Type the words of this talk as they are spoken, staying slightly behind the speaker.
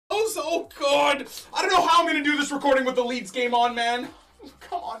Oh, God. I don't know how I'm going to do this recording with the Leeds game on, man.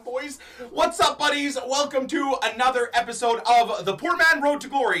 Come on, boys. What's up, buddies? Welcome to another episode of The Poor Man Road to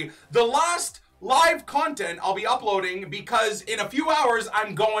Glory. The last live content I'll be uploading because in a few hours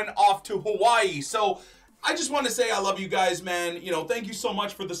I'm going off to Hawaii. So I just want to say I love you guys, man. You know, thank you so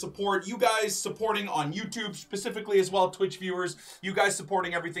much for the support. You guys supporting on YouTube specifically as well, Twitch viewers. You guys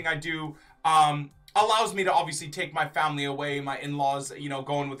supporting everything I do. Allows me to obviously take my family away, my in-laws, you know,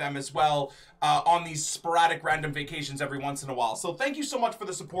 going with them as well on these sporadic random vacations every once in a while. So thank you so much for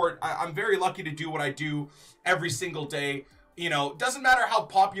the support. I'm very lucky to do what I do every single day. You know, doesn't matter how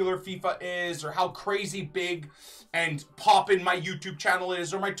popular FIFA is or how crazy big and poppin' my YouTube channel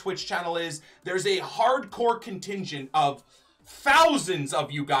is or my Twitch channel is. There's a hardcore contingent of thousands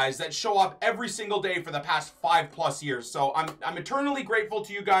of you guys that show up every single day for the past 5+ years. So I'm eternally grateful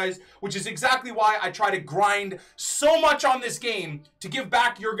to you guys, which is exactly why I try to grind so much on this game to give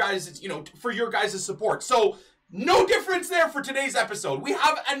back your guys, you know, for your guys' support. So no difference there for today's episode. We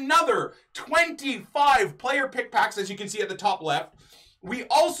have another 25 player pick packs, as you can see at the top left. We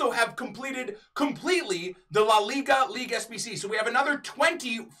also have completed completely the La Liga League SBC. So we have another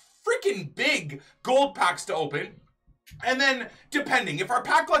 20 freaking big gold packs to open. And then, depending, if our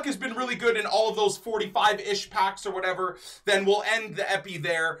pack luck has been really good in all of those 45-ish packs or whatever, then we'll end the epi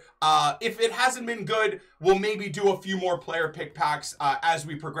there. If it hasn't been good, we'll maybe do a few more player pick packs as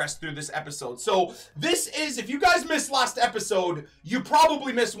we progress through this episode. So this is, if you guys missed last episode, you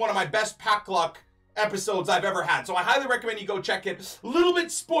probably missed one of my best pack luck episodes I've ever had. So I highly recommend you go check it. A little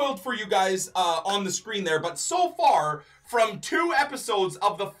bit spoiled for you guys on the screen there, but so far, from 2 episodes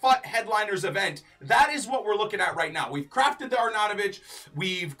of the FUT Headliners event, that is what we're looking at right now. We've crafted the Arnautovic,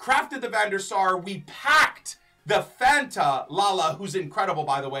 we've crafted the Van der Sar, we packed the Fanta Lala, who's incredible,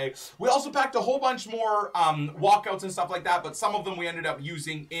 by the way. We also packed a whole bunch more walkouts and stuff like that, but some of them we ended up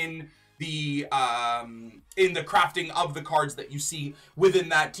using in the crafting of the cards that you see within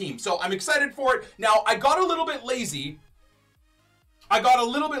that team. So I'm excited for it. Now, I got a little bit lazy.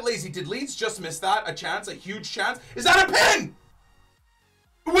 Did Leeds just miss that? A chance? A huge chance? Is that a pen?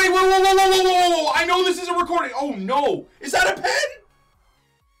 Wait, whoa. I know this is a recording. Oh, no. Is that a pen?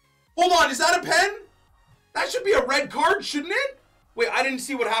 Hold on. Is that a pen? That should be a red card, shouldn't it? Wait, I didn't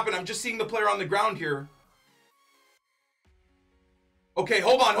see what happened. I'm just seeing the player on the ground here. Okay,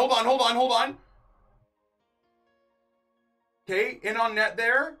 hold on. Okay, in on net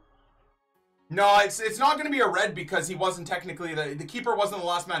there. No, it's not going to be a red because he wasn't technically, the keeper wasn't the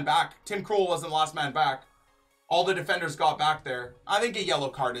last man back. Tim Krul wasn't the last man back. All the defenders got back there. I think a yellow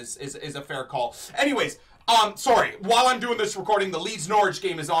card is a fair call. Anyways, sorry. While I'm doing this recording, the Leeds-Norwich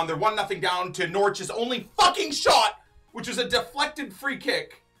game is on. They're 1-0 down to Norwich's only fucking shot, which was a deflected free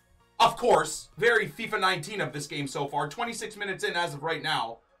kick. Of course, very FIFA 19 of this game so far. 26 minutes in as of right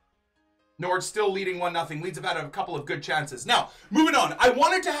now. Norwich still leading 1-0. Leeds have had a couple of good chances. Now, moving on. I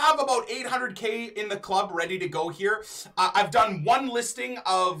wanted to have about 800K in the club ready to go here. I've done one listing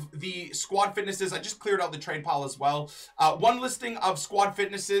of the squad fitnesses. I just cleared out the trade pile as well. One listing of squad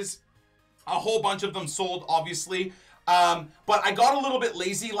fitnesses. A whole bunch of them sold, obviously. But I got a little bit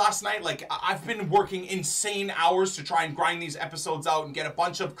lazy last night. Like, I've been working insane hours to try and grind these episodes out and get a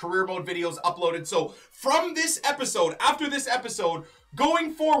bunch of career mode videos uploaded. So from this episode, after this episode,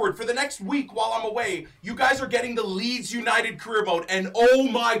 going forward for the next week while I'm away, you guys are getting the Leeds United career mode. And oh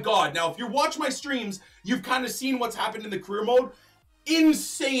my God. Now, if you watch my streams, you've kind of seen what's happened in the career mode.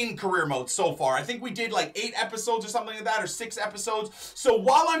 Insane career mode so far. I think we did like 8 episodes or something like that, or 6 episodes. So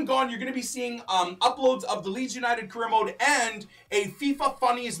while I'm gone, you're going to be seeing uploads of the Leeds United career mode and a FIFA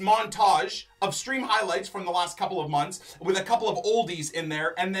Funnies montage of stream highlights from the last couple of months with a couple of oldies in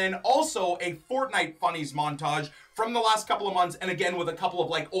there, and then also a Fortnite Funnies montage from the last couple of months, and again with a couple of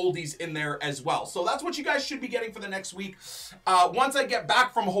like oldies in there as well. So that's what you guys should be getting for the next week. Once I get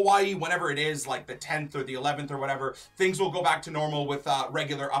back from Hawaii, whenever it is, like the 10th or the 11th or whatever, things will go back to normal with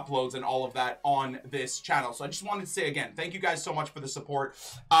regular uploads and all of that on this channel. So I just wanted to say again, thank you guys so much for the support.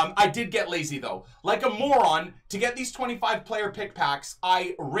 I did get lazy though. Like a moron, to get these 25 player pick packs,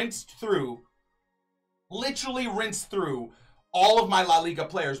 I literally rinsed through all of my La Liga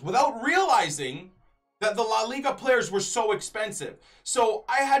players without realizing that the La Liga players were so expensive. So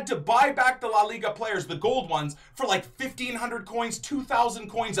I had to buy back the La Liga players, the gold ones, for like 1,500 coins, 2,000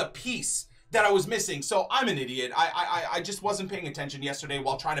 coins a piece that I was missing. So I'm an idiot. I just wasn't paying attention yesterday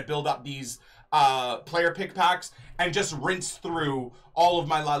while trying to build up these player pick packs and just rinse through all of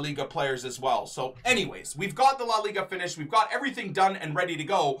my La Liga players as well. So anyways, we've got the La Liga finished. We've got everything done and ready to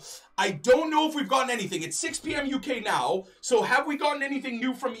go. I don't know if we've gotten anything. It's 6 p.m. UK now. So have we gotten anything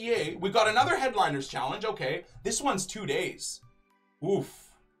new from EA? We got another Headliners challenge. Okay. This one's 2 days.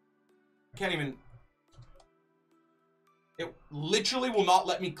 Oof. Can't even... It literally will not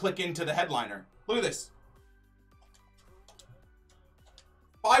let me click into the headliner. Look at this.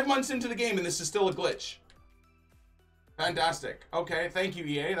 5 months into the game and this is still a glitch. Fantastic. Okay, thank you,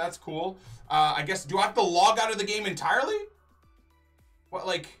 EA. That's cool. I guess, do I have to log out of the game entirely? What,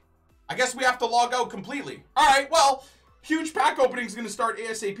 like, I guess we have to log out completely. All right, well, huge pack opening is going to start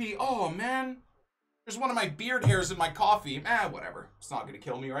ASAP. Oh, man. There's one of my beard hairs in my coffee. Whatever. It's not going to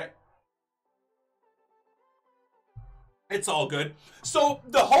kill me, right? It's all good. So,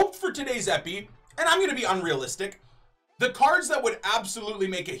 the hope for today's Epi, and I'm going to be unrealistic, the cards that would absolutely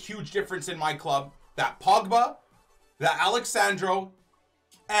make a huge difference in my club, that Pogba, that Alexandro,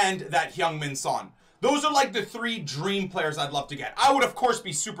 and that Heung-min Son. Those are like the 3 dream players I'd love to get. I would, of course,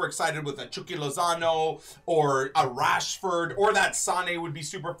 be super excited with a Chucky Lozano or a Rashford, or that Sane would be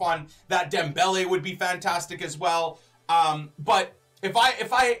super fun. That Dembele would be fantastic as well. But if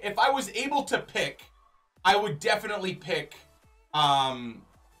I was able to pick, I would definitely pick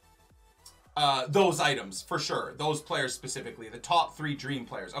those items for sure. Those players specifically, the top 3 dream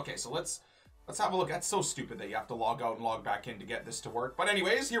players. Okay, so let's have a look. That's so stupid that you have to log out and log back in to get this to work. But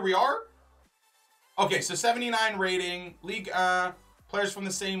anyways, here we are. Okay, so 79 rating, league, players from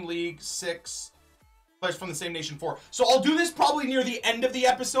the same league, 6, players from the same nation, 4. So I'll do this probably near the end of the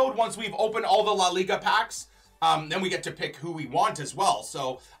episode once we've opened all the La Liga packs. Then we get to pick who we want as well.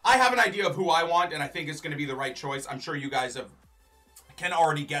 So I have an idea of who I want, and I think it's going to be the right choice. I'm sure you guys can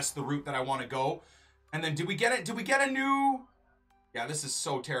already guess the route that I want to go. And then did we get it? Did we get a new... Yeah, this is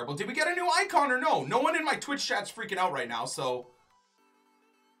so terrible. Did we get a new icon or no? No one in my Twitch chat's freaking out right now, so...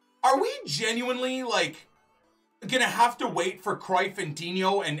 Are we genuinely, like, gonna have to wait for Cruyff and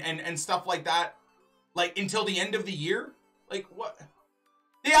Dino and stuff like that, like, until the end of the year? Like, what?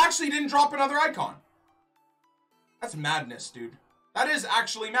 They actually didn't drop another icon. That's madness, dude. That is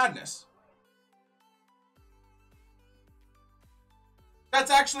actually madness.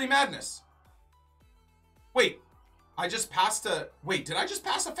 That's actually madness. Wait, I just passed a... Wait, did I just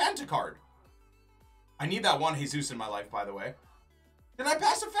pass a Fanta card? I need that one Jesus in my life, by the way. Did I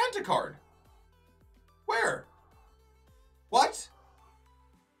pass a Fanta card? Where? What?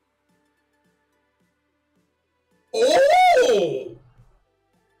 Oh!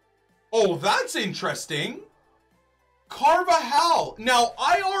 Oh, that's interesting. Carvajal. Now,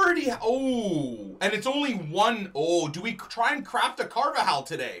 I already... Oh, and it's only one... Oh, do we try and craft a Carvajal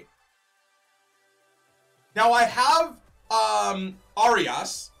today? Now, I have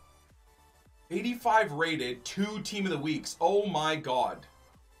Arias. 85 rated, 2 Team of the Weeks. Oh my god.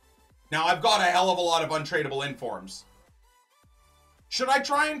 Now, I've got a hell of a lot of untradeable informs. Should I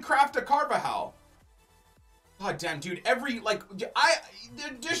try and craft a Carvajal? God damn, dude.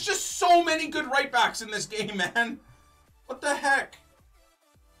 There's just so many good right backs in this game, man. What the heck?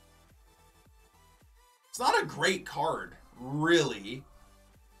 It's not a great card, really.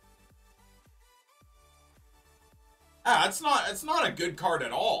 It's not a good card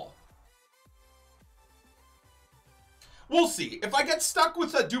at all. We'll see. If I get stuck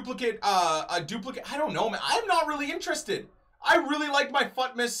with a duplicate, I don't know, man. I'm not really interested. I really like my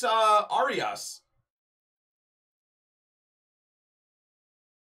Futmas Arias.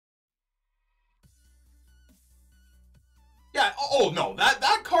 Yeah, oh no,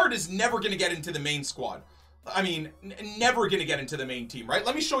 that card is never going to get into the main squad. I mean, never going to get into the main team, right?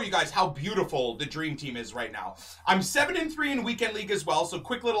 Let me show you guys how beautiful the dream team is right now. I'm 7-3 in weekend league as well, so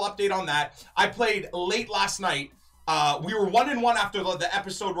quick little update on that. I played late last night. We were 1-1 after the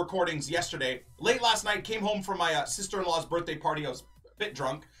episode recordings yesterday. Late last night, came home from my sister-in-law's birthday party. I was a bit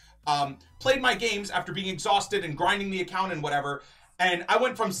drunk. Played my games after being exhausted and grinding the account and whatever. And I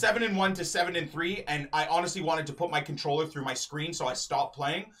went from 7-1 to 7-3, and I honestly wanted to put my controller through my screen, so I stopped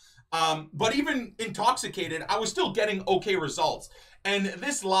playing. But even intoxicated, I was still getting okay results. And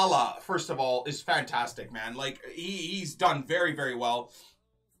this Lala, first of all, is fantastic, man. Like, he's done very, very well.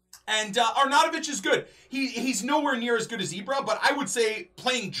 And Arnautovic is good. He's nowhere near as good as Ibra, but I would say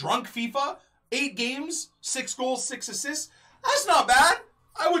playing drunk FIFA, 8 games, 6 goals, 6 assists, that's not bad.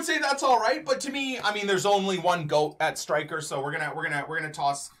 I would say that's all right, but to me, I mean, there's only one GOAT at striker, so we're gonna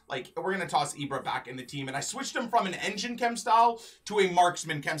toss Ibra back in the team. And I switched him from an engine chem style to a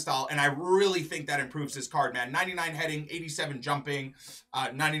marksman chem style, and I really think that improves his card, man. 99 heading, 87 jumping,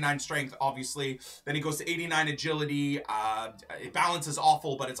 99 strength, obviously. Then he goes to 89 agility. Balance is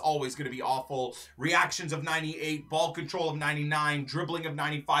awful, but it's always gonna be awful. Reactions of 98, ball control of 99, dribbling of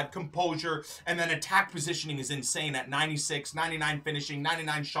 95, composure, and then attack positioning is insane at 96, 99 finishing, 99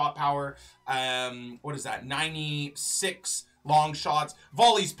 shot power, what is that, 96 long shots,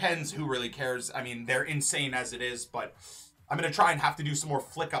 volleys, pens, who really cares? I mean, they're insane as it is, but I'm going to try and have to do some more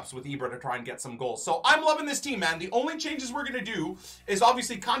flick-ups with Ibra to try and get some goals. So I'm loving this team, man. The only changes we're going to do is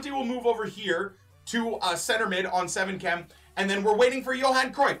obviously Conte will move over here to center mid on 7 chem. And then we're waiting for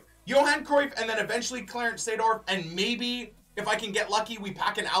Johan Cruyff. Johan Cruyff and then eventually Clarence Seedorf. And maybe, if I can get lucky, we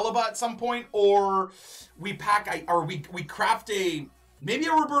pack an Alaba at some point. Or we pack, we craft maybe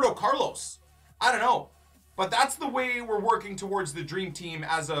a Roberto Carlos. I don't know. But that's the way we're working towards the dream team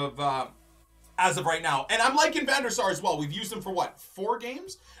as of right now. And I'm liking Van der Sar as well. We've used him for what, 4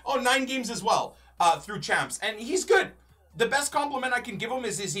 games? Oh, 9 games as well through champs. And he's good. The best compliment I can give him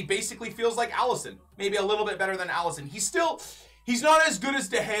is he basically feels like Alisson. Maybe a little bit better than Alisson. He's not as good as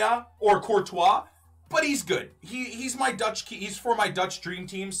De Gea or Courtois, but he's good. He's for my Dutch dream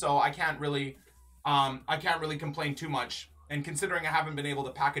team, so I can't really complain too much. And considering I haven't been able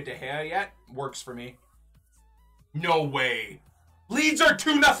to pack a De Gea yet, works for me. No way. Leeds are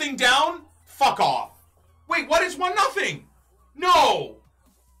 2-0 down? Fuck off. Wait, what is 1-0? No.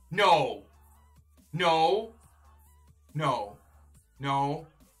 No. No. No. No.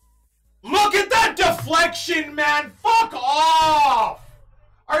 Look at that deflection, man. Fuck off.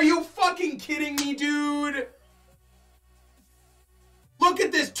 Are you fucking kidding me, dude? Look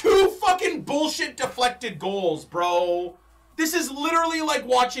at this. 2 fucking bullshit deflected goals, bro. This is literally like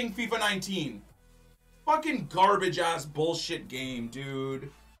watching FIFA 19. Fucking garbage ass bullshit game, dude.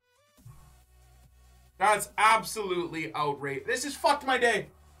 That's absolutely outrageous. This has fucked my day.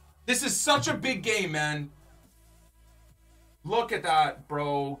 This is such a big game, man. Look at that,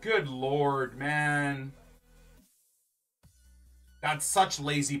 bro. Good lord, man. That's such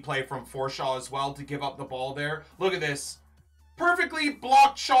lazy play from Forshaw as well to give up the ball there. Look at this. Perfectly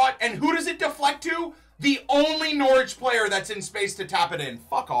blocked shot. And who does it deflect to? The only Norwich player that's in space to tap it in.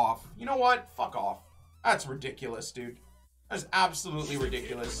 Fuck off. You know what? Fuck off. That's ridiculous, dude. That's absolutely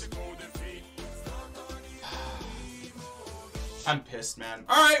ridiculous. I'm pissed, man.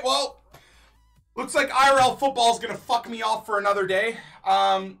 All right, well, looks like IRL football is going to fuck me off for another day.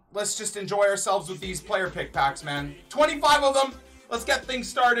 Let's just enjoy ourselves with these player pick packs, man. 25 of them. Let's get things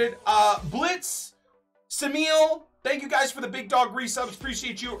started. Blitz, Samil, thank you guys for the big dog resubs.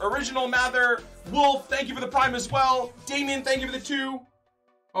 Appreciate you. Original Mather, Wolf, thank you for the prime as well. Damien, thank you for the 2.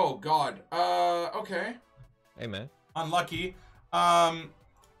 Oh, God. Okay. Hey, man. Unlucky.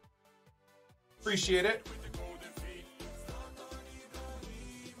 Appreciate it.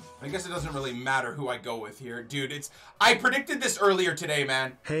 I guess it doesn't really matter who I go with here. Dude, I predicted this earlier today,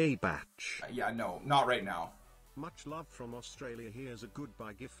 man. Hey, Batch. Yeah, no, not right now. Much love from Australia. Here's a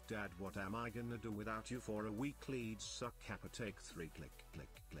goodbye gift, Dad. What am I gonna do without you for a week? Leads suck. Kappa take 3. Click, click,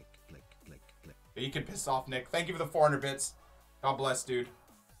 click, click, click, click. Yeah, you can piss off, Nick. Thank you for the 400 bits. God bless, dude.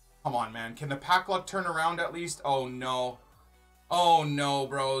 Come on, man. Can the pack luck turn around at least? Oh, no. Oh, no,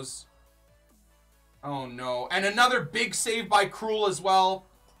 bros. Oh, no. And another big save by Krul as well.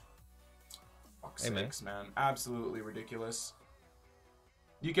 Fuck's sakes, man. Absolutely ridiculous.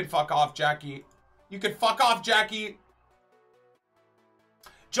 You can fuck off, Jackie. You can fuck off, Jackie.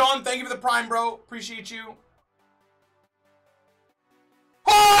 John, thank you for the prime, bro. Appreciate you.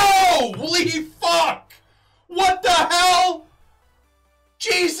 Holy fuck! What the hell?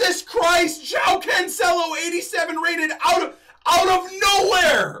 Jesus Christ! João Cancelo, 87 rated out of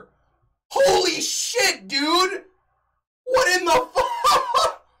nowhere! Holy shit, dude! What in the fuck?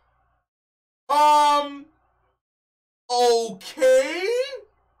 Okay.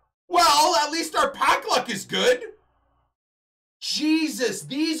 Well, at least our pack luck is good. Jesus,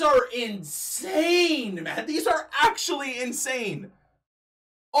 these are insane, man. These are actually insane.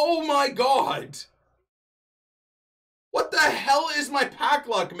 Oh my God. What the hell is my pack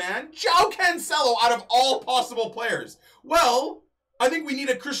luck, man? João Cancelo out of all possible players. Well, I think we need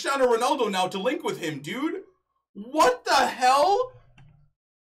a Cristiano Ronaldo now to link with him, dude. What the hell?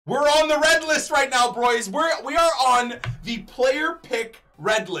 We're on the red list right now, boys. We are on the player pick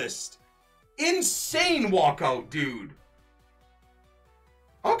red list. Insane walkout, dude.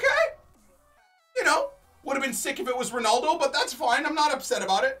 Okay. You know, would have been sick if it was Ronaldo, but that's fine. I'm not upset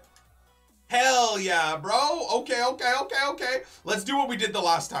about it. Hell yeah, bro. Okay. Let's do what we did the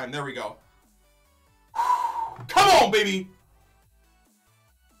last time. There we go. Come on, baby.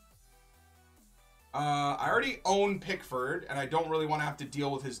 I already own Pickford, and I don't really want to have to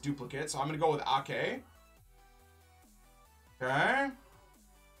deal with his duplicate, so I'm going to go with Ake. Okay.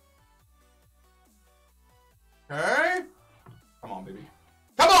 Okay. Come on, baby.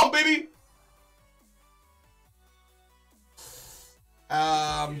 Come on, baby!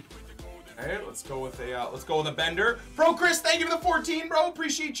 Okay, let's go with a Bender. Pro Chris, thank you for the 14, bro.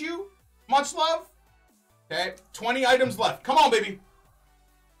 Appreciate you. Much love. Okay, 20 items left. Come on, baby.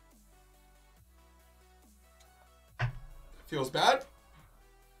 Feels bad.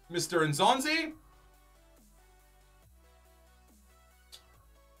 Mr. Nzonzi.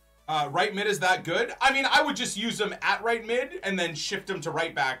 Right mid is that good? I mean, I would just use him at right mid and then shift him to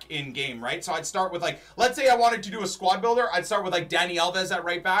right back in game, right? So I'd start with, like, let's say I wanted to do a squad builder. I'd start with, like, Dani Alves at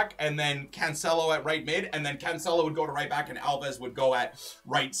right back and then Cancelo at right mid. And then Cancelo would go to right back and Alves would go at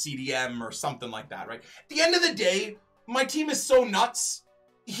right CDM or something like that, right? At the end of the day, my team is so nuts.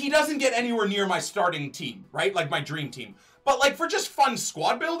 He doesn't get anywhere near my starting team, right? Like my dream team. But, like, for just fun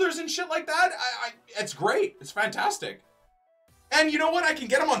squad builders and shit like that, it's great. It's fantastic. And you know what? I can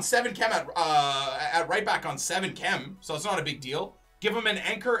get him on 7 chem at right back on 7 chem, so it's not a big deal. Give him an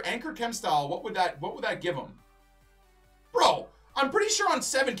anchor chem style. What would that give him? Bro, I'm pretty sure on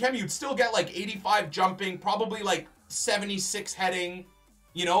 7 chem you'd still get like 85 jumping, probably like 76 heading,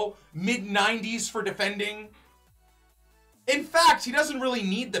 you know, mid 90s for defending. In fact, he doesn't really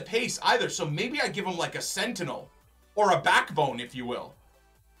need the pace either, so maybe I give him like a sentinel or a backbone, if you will.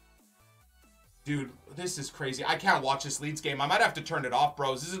 Dude, this is crazy. I can't watch this Leeds game. I might have to turn it off,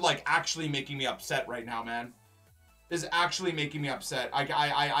 bros. This is, like, actually making me upset right now, man. This is actually making me upset.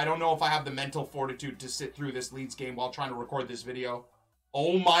 I don't know if I have the mental fortitude to sit through this Leeds game while trying to record this video.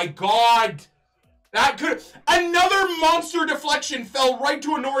 Oh, my God. That could... Another monster deflection fell right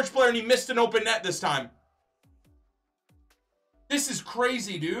to a Norwich player, and he missed an open net this time. This is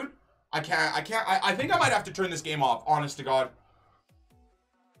crazy, dude. I think I might have to turn this game off, honest to God.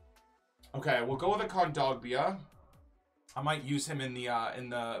 Okay, we'll go with a Kondogbia. I might use him in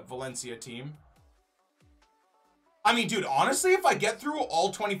the Valencia team. I mean, dude, honestly, if I get through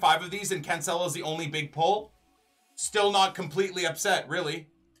all 25 of these and Cancelo is the only big pull, still not completely upset, really.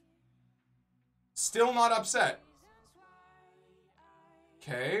 Still not upset.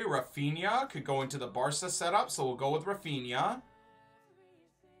 Okay, Rafinha could go into the Barca setup, so we'll go with Rafinha.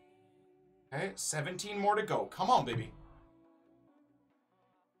 Okay, 17 more to go. Come on, baby.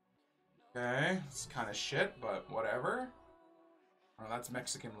 Okay, it's kind of shit, but whatever. Oh, that's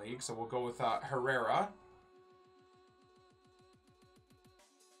Mexican League, so we'll go with Herrera.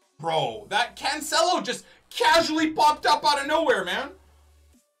 Bro, that Cancelo just casually popped up out of nowhere, man.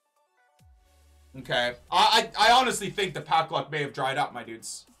 Okay, I honestly think the pack luck may have dried up, my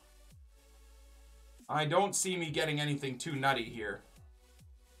dudes. I don't see me getting anything too nutty here.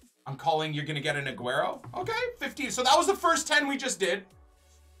 I'm calling you're going to get an Aguero. Okay, 15. So that was the first 10 we just did.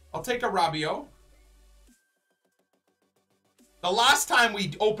 I'll take a Rabiot. The last time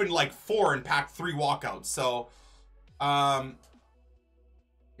we opened like 4 and packed 3 walkouts. So, yeah,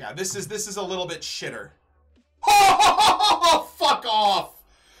 this is a little bit shitter. Oh, fuck off.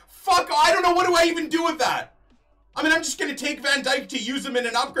 Fuck off. I don't know. What do I even do with that? I mean, I'm just going to take Van Dijk to use him in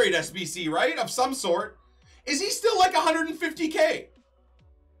an upgrade SBC, right? Of some sort. Is he still like 150k?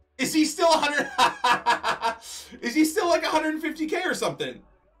 Is he still 100? Is he still like 150k or something?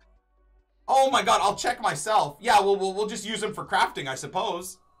 Oh my God, I'll check myself. Yeah, we'll just use him for crafting, I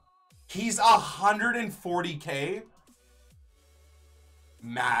suppose. He's 140k.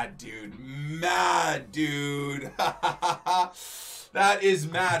 Mad, dude. Mad, dude. That is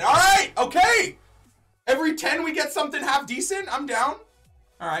mad. All right, okay. Every 10 we get something half decent. I'm down.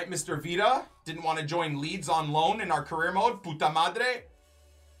 All right, Mr. Vita. Didn't want to join Leeds on loan in our career mode. Puta madre.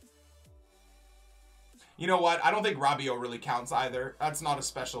 You know what? I don't think Rabiot really counts either. That's not a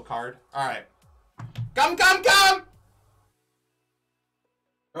special card. All right. Come, come, come!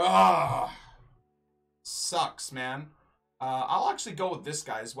 Ah, sucks, man. I'll actually go with this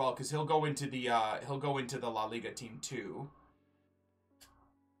guy as well because he'll go into the La Liga team too.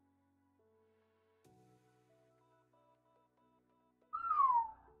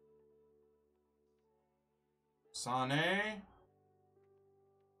 Sane.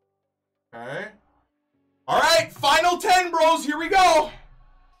 Okay. All right, final 10, bros. Here we go.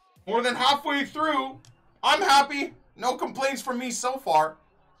 More than halfway through. I'm happy. No complaints from me so far.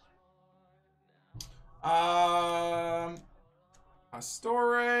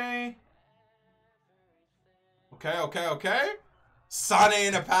 Astore. Okay. Sane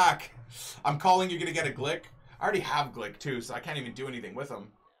in a pack. I'm calling you're gonna get a Glick. I already have Glick too, so I can't even do anything with him.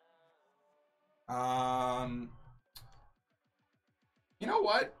 You know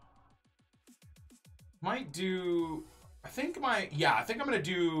what? Might do... I think I'm gonna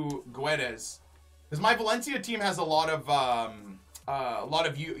do Guedes. Because my Valencia team has a lot of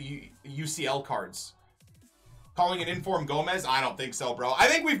UCL cards. Calling an Inform Gomez? I don't think so, bro. I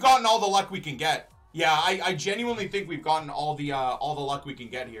think we've gotten all the luck we can get. Yeah, I genuinely think we've gotten all the luck we can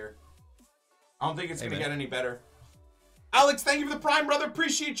get here. I don't think it's gonna get any better. Alex, thank you for the Prime, brother.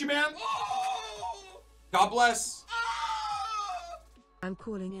 Appreciate you, man. God bless. I'm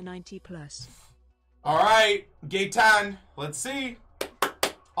calling a 90+. All right, Gaetan, let's see.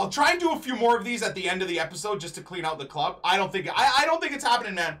 I'll try and do a few more of these at the end of the episode just to clean out the club. I don't think it's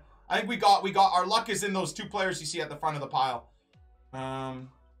happening, man. I think we got our luck is in those two players you see at the front of the pile. And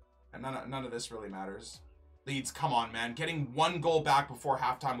none of this really matters. Leeds, come on, man. Getting 1 goal back before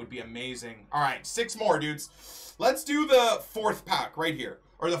halftime would be amazing. All right, 6 more, dudes. Let's do the 4th pack right here.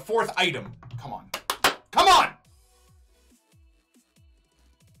 Or the 4th item. Come on. Come on!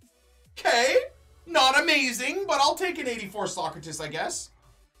 Okay. Not amazing, but I'll take an 84 Socrates, I guess.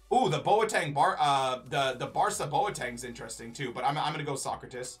 Ooh, the Boateng the Barca Boateng's interesting too, but I'm gonna go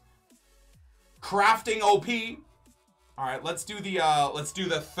Socrates. Crafting OP. All right, let's do the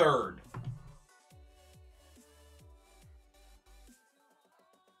 3rd.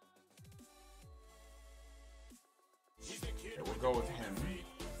 Okay, we'll go with him.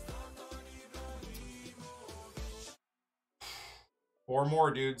 4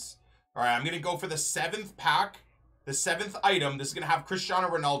 more, dudes. All right, I'm gonna go for the 7th pack. The 7th item, this is going to have Cristiano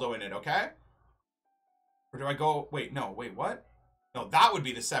Ronaldo in it, okay? Or do I go... Wait, what? No, that would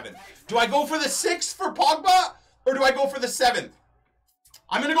be the 7th. Do I go for the 6th for Pogba? Or do I go for the 7th?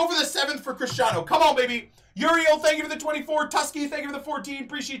 I'm going to go for the 7th for Cristiano. Come on, baby. Uriel, thank you for the 24. Tusky, thank you for the 14.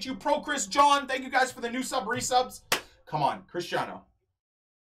 Appreciate you. Pro Chris John, thank you guys for the new sub resubs. Come on, Cristiano.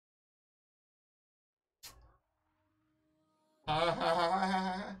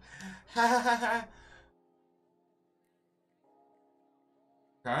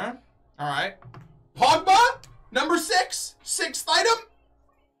 Okay. All right. Pogba, number 6, 6th item.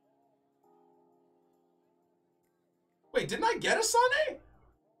 Wait, didn't I get a Sane?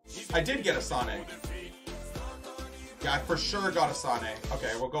 I did get a Sane. Yeah, I for sure got a Sane.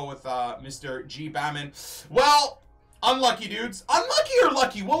 Okay, we'll go with Mr. G. Baman. Well, unlucky, dudes. Unlucky or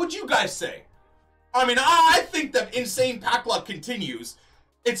lucky? What would you guys say? I mean, I think that insane pack luck continues.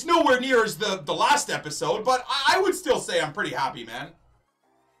 It's nowhere near as the last episode, but I would still say I'm pretty happy, man.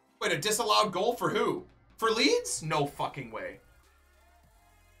 Wait, a disallowed goal for who? For Leeds? No fucking way.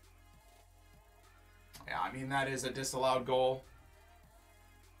 Yeah, I mean, that is a disallowed goal.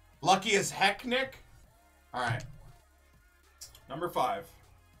 Lucky as heck, Nick. All right. Number 5.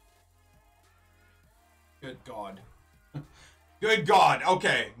 Good God. Good God.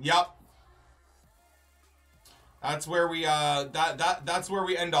 Okay. Yep. That's where we that's where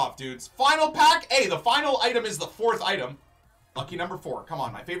we end off, dudes. Final pack. Hey, the final item is the 4th item. Lucky number 4. Come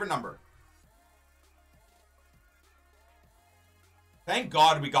on, my favorite number. Thank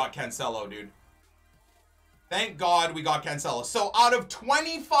God we got Cancelo, dude. Thank God we got Cancelo. So out of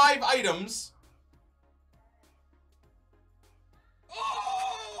 25 items...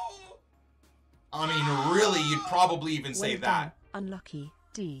 Oh! I mean, really, you'd probably even say that. Unlucky,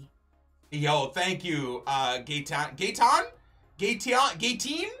 D. Yo, thank you, Gaetan. Gaetan?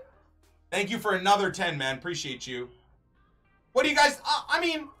 Thank you for another 10, man. Appreciate you. What do you guys... I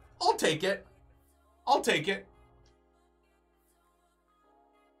mean, I'll take it. I'll take it.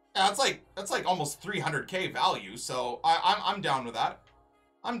 Yeah, that's like almost 300k value, so I'm down with that.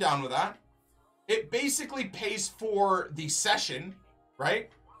 I'm down with that. It basically pays for the session, right?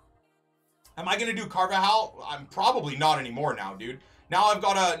 Am I gonna do Carvajal? I'm probably not anymore now, dude. Now I've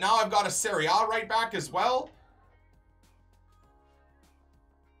got a Serie A right back as well.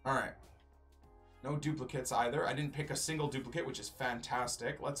 All right. No duplicates either. I didn't pick a single duplicate, which is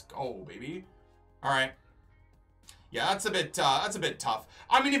fantastic. Let's go, baby. All right. Yeah, that's a bit tough.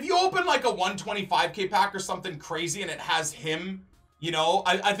 I mean, if you open like a 125k pack or something crazy and it has him, you know,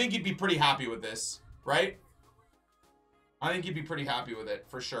 I think you'd be pretty happy with this, right? I think you'd be pretty happy with it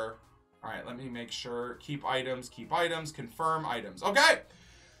for sure. All right, let me make sure. Keep items, confirm items. Okay.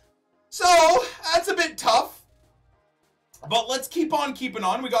 So that's a bit tough. But let's keep on keeping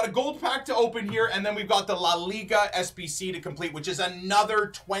on. We got a gold pack to open here, and then we've got the La Liga SBC to complete, which is another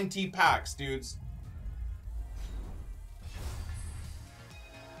 20 packs, dudes.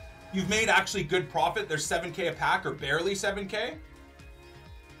 You've made actually good profit. There's 7k a pack, or barely 7k.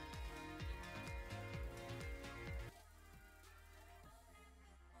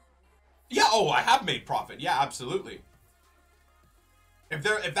 Yeah, oh, I have made profit. Yeah, absolutely. If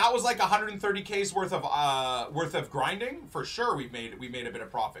that was like 130k's worth of grinding, for sure we made a bit of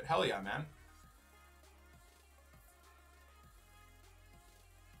profit. Hell yeah, man.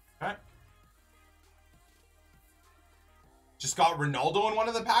 Okay. Just got Ronaldo in one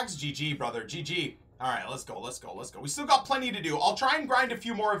of the packs. GG, brother. GG. All right, let's go. Let's go. Let's go. We still got plenty to do. I'll try and grind a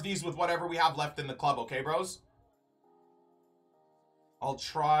few more of these with whatever we have left in the club, okay, bros? I'll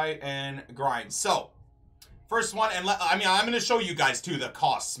try and grind. So, first one, and I mean, I'm going to show you guys too the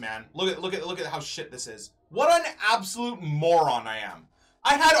costs, man. Look at how shit this is. What an absolute moron I am.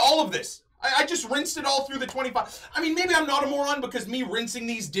 I had all of this. I just rinsed it all through the 25. I mean, maybe I'm not a moron because me rinsing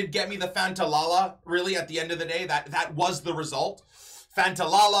these did get me the Fantalala, really, at the end of the day. That was the result.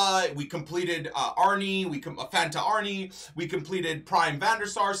 Fantalala, we completed Arnie, Fanta Arnie, we completed Prime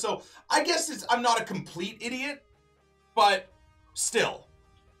Vandersar. So I guess I'm not a complete idiot, but still.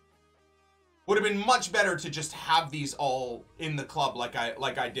 Would have been much better to just have these all in the club like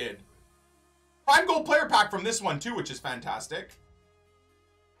I did. Prime Gold Player Pack from this one too, which is fantastic.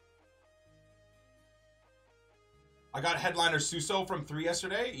 I got Headliner Suso from 3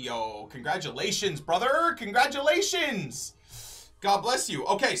 yesterday. Yo, congratulations, brother. Congratulations. God bless you.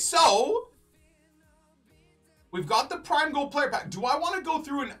 Okay, so we've got the Prime Gold Player Pack. Do I want to go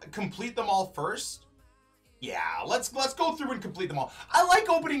through and complete them all first? Yeah, let's go through and complete them all. I like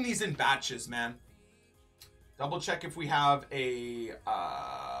opening these in batches, man. Double check if we have a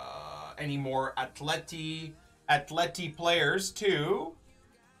any more Atleti players too.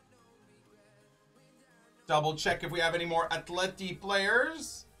 Double check if we have any more Atleti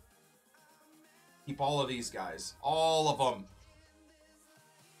players. Keep all of these guys. All of them.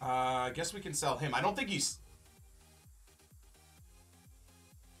 I guess we can sell him. I don't think he's...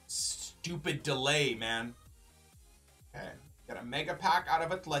 Stupid delay, man. Okay. Got a mega pack out of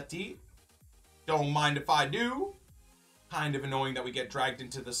Atleti. Don't mind if I do. Kind of annoying that we get dragged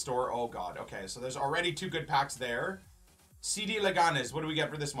into the store. Oh, God. Okay, so there's already 2 good packs there. CD Leganes, what do we get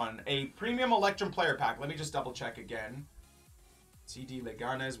for this one? A premium Electrum player pack. Let me just double check again. CD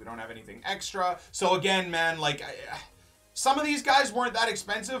Leganes, we don't have anything extra. So again, man, like, some of these guys weren't that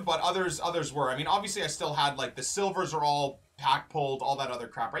expensive, but others were. I mean, obviously I still had, like, the silvers are all pack pulled, all that other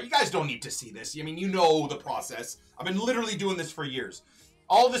crap, right? You guys don't need to see this. I mean, you know the process. I've been literally doing this for years.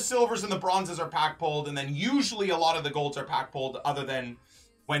 All the silvers and the bronzes are pack pulled, and then usually a lot of the golds are pack pulled, other than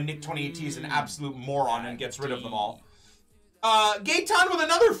when Nick 2018 is an absolute moron and gets rid of them all. Gaetan with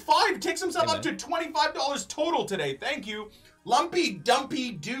another 5 takes himself up to $25 total today. Thank you. Lumpy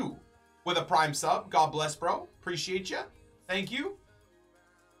Dumpy Doo with a prime sub. God bless, bro. Appreciate you. Thank you.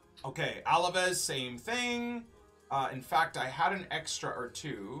 Okay, Alaves, same thing. In fact, I had an extra or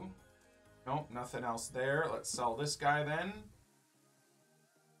 2. Nope, nothing else there. Let's sell this guy then.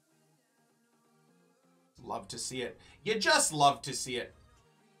 Love to see it. You just love to see it.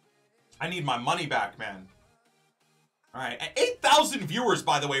 I need my money back, man. All right, 8,000 viewers,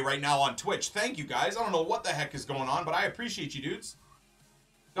 by the way, right now on Twitch. Thank you, guys. I don't know what the heck is going on, but I appreciate you, dudes.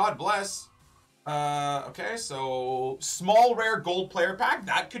 God bless. Okay, so small rare gold player pack.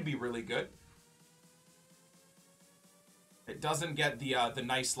 That could be really good. It doesn't get the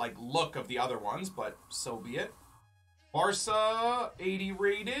nice, like, look of the other ones, but so be it. Barca, 80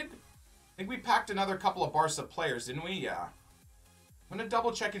 rated. I think we packed another couple of Barca players, didn't we? Yeah. I'm going to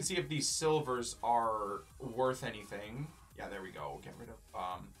double check and see if these silvers are worth anything. Yeah, there we go. Get rid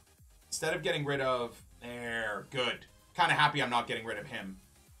of... instead of getting rid of... There. Good. Kind of happy I'm not getting rid of him.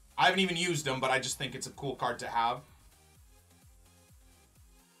 I haven't even used him, but I just think it's a cool card to have.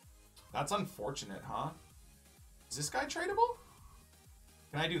 That's unfortunate, huh? Is this guy tradable?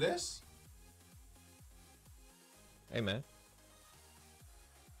 Can I do this? Hey, man.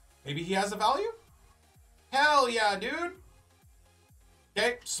 Maybe he has a value? Hell yeah, dude.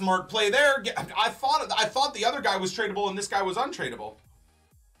 Okay, smart play there. I thought the other guy was tradable and this guy was untradeable.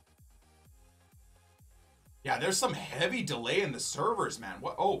 Yeah, there's some heavy delay in the servers, man.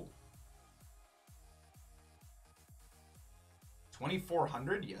 What? Oh.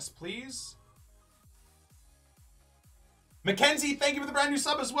 2,400? Yes, please. Mackenzie, thank you for the brand new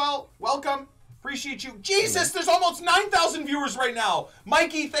sub as well. Welcome. Appreciate you. Jesus, there's almost 9,000 viewers right now.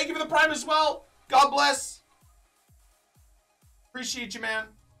 Mikey, thank you for the prime as well. God bless. Appreciate you, man.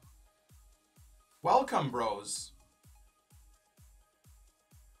 Welcome, bros.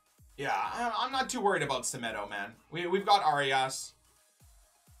 Yeah, I'm not too worried about Semedo, man. We've got Arias.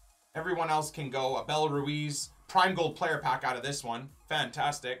 Everyone else can go. Abel Ruiz. Prime Gold player pack out of this one.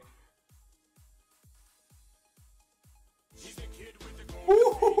 Fantastic.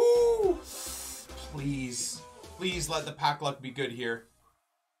 Woo-hoo-hoo! Please. Please let the pack luck be good here.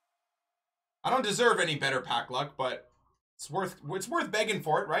 I don't deserve any better pack luck, but it's worth begging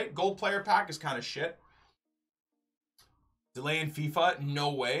for it, right? Gold player pack is kind of shit. Delay in FIFA?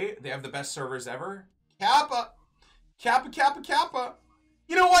 No way. They have the best servers ever. Kappa. Kappa, Kappa, Kappa.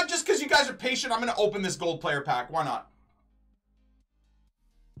 You know what? Just because you guys are patient, I'm going to open this gold player pack. Why not?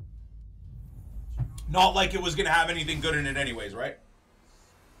 Not like it was going to have anything good in it anyways, right?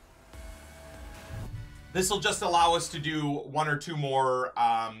 This will just allow us to do 1 or 2 more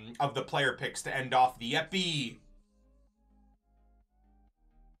of the player picks to end off the epi.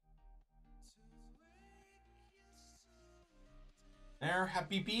 There,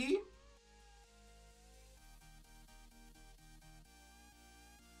 Happy Bee.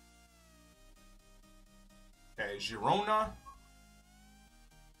 Girona.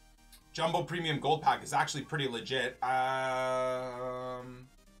 Jumbo Premium Gold Pack is actually pretty legit.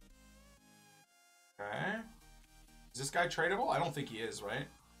 Okay. Is this guy tradable? I don't think he is, right?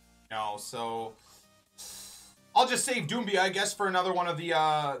 No, so I'll just save Doumbia, I guess, for another one of the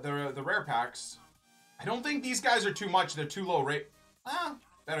rare packs. I don't think these guys are too much. They're too low rate.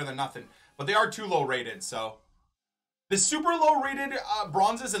 Better than nothing. But they are too low rated, so. The super low rated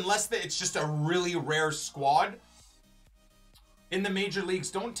bronzes, unless it's just a really rare squad, in the major leagues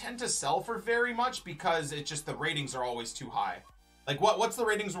don't tend to sell for very much because it's just the ratings are always too high. Like, what's the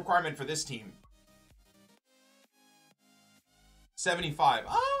ratings requirement for this team? 75.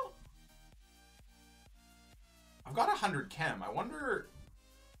 Oh! I've got 100 chem. I wonder,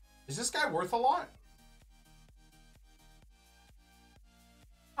 is this guy worth a lot?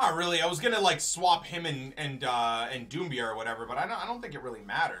 Not really. I was gonna like swap him and Doumbia or whatever, but I don't think it really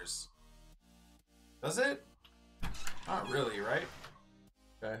matters. Does it? Not really, right?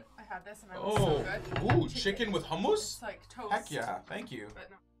 Okay. I had this and it was so good. Ooh, chicken with hummus? It's like toast. Heck yeah, thank you.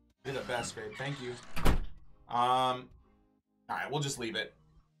 But no. You're the best, babe. Thank you. Alright, we'll just leave it.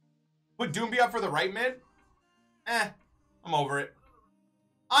 Put Doumbia up for the right mid? I'm over it.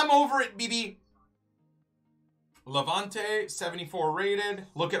 I'm over it, BB. Levante, 74 rated.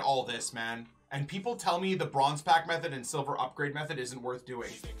 Look at all this, man. And people tell me the bronze pack method and silver upgrade method isn't worth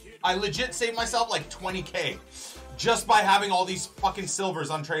doing. I legit saved myself like 20k just by having all these fucking silvers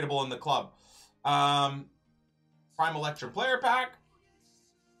untradeable in the club. Prime Electra player pack.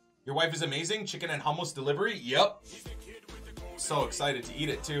 Your wife is amazing. Chicken and hummus delivery. Yep. So excited to eat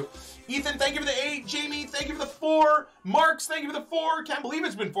it too. Ethan, thank you for the 8. Jamie, thank you for the 4. Marks, thank you for the 4. Can't believe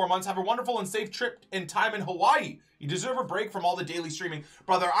it's been 4 months. Have a wonderful and safe trip and time in Hawaii. You deserve a break from all the daily streaming.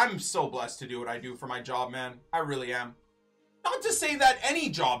 Brother, I'm so blessed to do what I do for my job, man. I really am. Not to say that any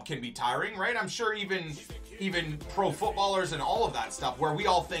job can be tiring, right? I'm sure even pro footballers and all of that stuff where we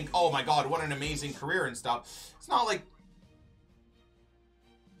all think, oh my God, what an amazing career and stuff. It's not like...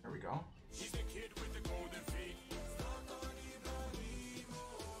 There we go.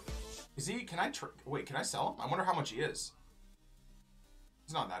 Is he, can I, wait, can I sell him? I wonder how much he is.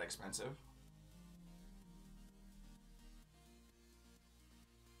 He's not that expensive.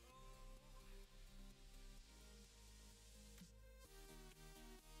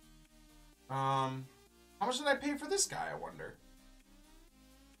 How much did I pay for this guy, I wonder?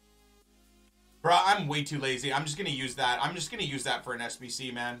 Bruh, I'm way too lazy. I'm just gonna use that. I'm just gonna use that for an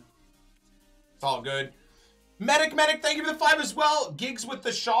SBC, man. It's all good. Medic, thank you for the 5 as well. Gigs with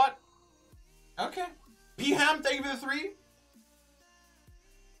the shot. Okay. P-Ham, thank you for the 3.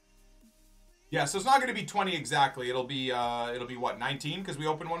 Yeah, so it's not going to be 20 exactly. It'll be what, 19? Because we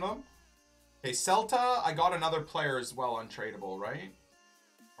opened one of them? Okay, Celta, I got another player as well, untradeable, right?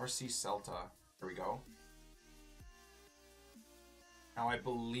 RC Celta. Here we go. Now, I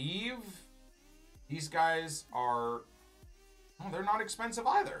believe these guys are... Oh, they're not expensive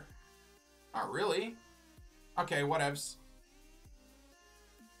either. Not really. Okay, whatevs.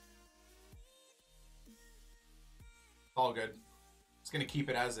 All good. Just gonna keep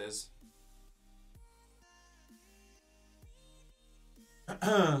it as is.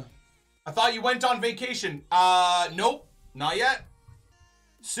 I thought you went on vacation. Nope. Not yet.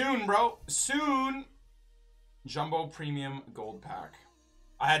 Soon, bro. Soon. Jumbo Premium Gold Pack.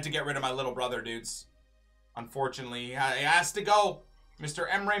 I had to get rid of my little brother, dudes. Unfortunately, he has to go. Mr.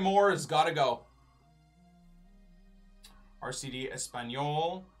 Emre Moore has got to go. RCD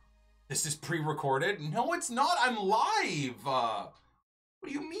Espanol. This is pre-recorded? No, it's not. I'm live. What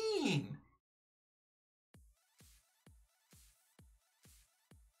do you mean?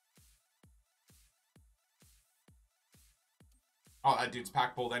 Oh, that dude's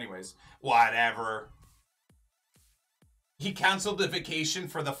pack pulled anyways. Whatever. He canceled the vacation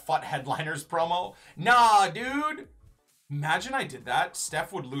for the FUT Headliners promo. Nah, dude. Imagine I did that.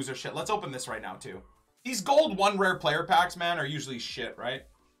 Steph would lose her shit. Let's open this right now, too. These gold 1 rare player packs, man, are usually shit, right?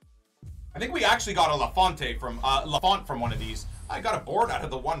 I think we actually got a Lafont from one of these. I got a board out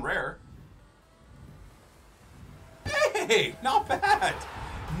of the 1 rare. Hey, not bad.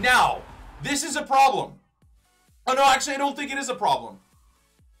 Now, this is a problem. Oh, no, actually, I don't think it is a problem.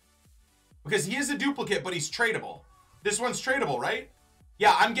 Because he is a duplicate, but he's tradable. This one's tradable, right?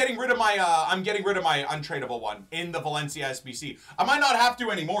 Yeah, I'm getting rid of my untradeable one in the Valencia SBC. I might not have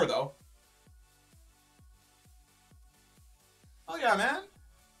to anymore, though. Oh, yeah, man.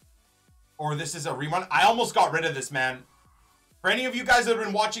 Or this is a rerun. I almost got rid of this, man. For any of you guys that have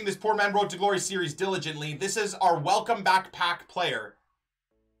been watching this Poor Man Road to Glory series diligently, this is our welcome back pack player.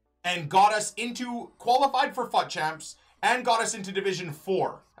 And got us into, qualified for FUT Champs, and got us into Division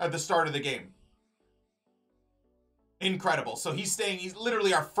 4 at the start of the game. Incredible. So he's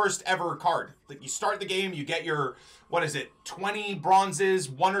literally our first ever card. Like, you start the game, you get your, what is it, 20 bronzes,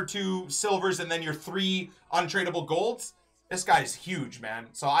 1 or 2 silvers, and then your 3 untradeable golds. This guy's huge, man.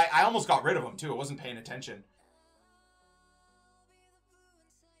 So I almost got rid of him, too. I wasn't paying attention.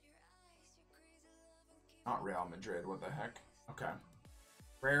 Not Real Madrid. What the heck? Okay.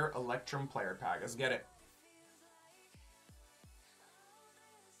 Rare Electrum player pack. Let's get it.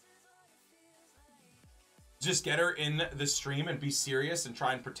 Just get her in the stream and be serious and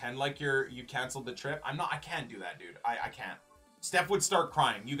try and pretend like you canceled the trip. I can't do that, dude. I can't. Steph would start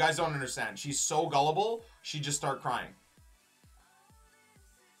crying. You guys don't understand. She's so gullible, she'd just start crying.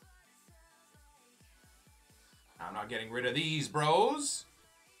 I'm not getting rid of these, bros.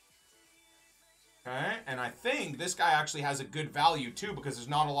 Okay, and I think this guy actually has a good value, too, because there's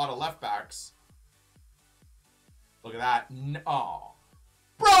not a lot of left backs. Look at that. Oh.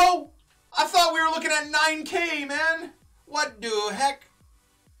 Bro! I thought we were looking at 9K, man. What the heck?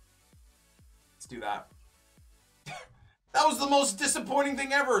 Let's do that. That was the most disappointing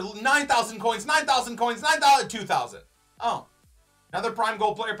thing ever. 9,000 coins, 9,000 coins, 9,000, 2,000. Oh. Another prime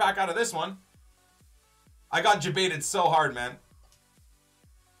gold player pack out of this one. I got debated so hard, man.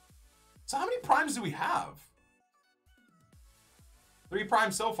 So how many primes do we have? 3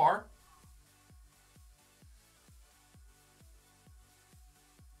 primes so far.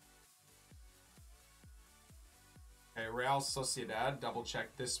 Okay, Real Sociedad. Double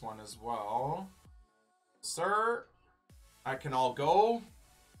check this one as well. Sir, that can all go.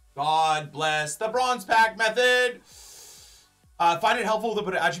 God bless the bronze pack method. Find it helpful to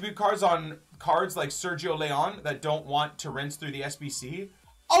put attribute cards on cards like Sergio Leon that don't want to rinse through the SBC.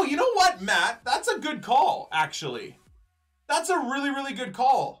 Oh, you know what, Matt? That's a good call, actually. That's a really, really good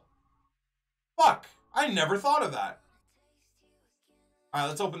call. Fuck, I never thought of that. All right,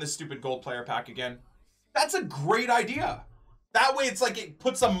 let's open this stupid gold player pack again. That's a great idea. That way it's like it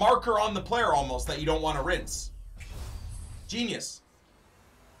puts a marker on the player almost that you don't want to rinse. Genius.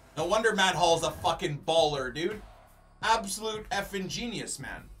 No wonder Matt Hall's a fucking baller, dude. Absolute effing genius,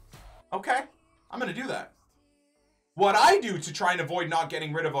 man. Okay, I'm gonna do that. What I do to try and avoid not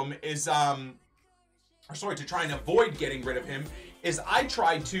getting rid of him is, to try and avoid getting rid of him is I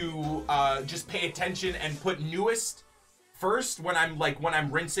try to just pay attention and put newest first when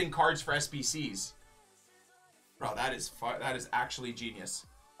I'm rinsing cards for SBCs. Bro, that is actually genius.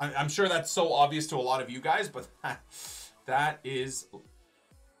 I'm sure that's so obvious to a lot of you guys, but that is...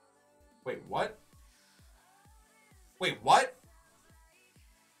 Wait, what? Wait, what?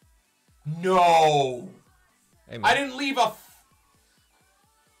 No! Hey, I didn't leave a...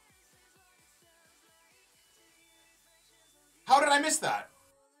 How did I miss that?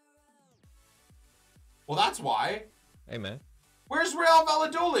 Well, that's why. Hey, man. Where's Real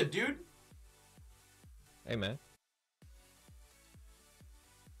Valladolid, dude? Hey, man.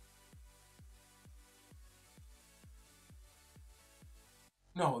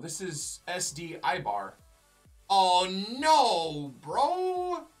 No, this is SD Ibar. Oh, no,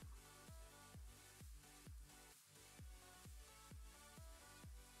 bro.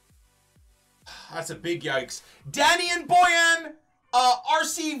 That's a big yikes. Danny and Boyan,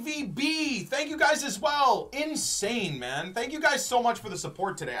 RCVB, thank you guys as well. Insane, man. Thank you guys so much for the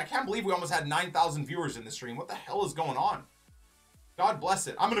support today. I can't believe we almost had 9,000 viewers in the stream. What the hell is going on? God bless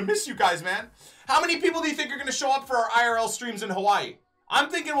it. I'm going to miss you guys, man. How many people do you think are going to show up for our IRL streams in Hawaii? I'm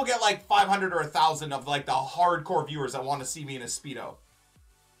thinking we'll get like 500 or 1,000 of like the hardcore viewers that want to see me in a Speedo.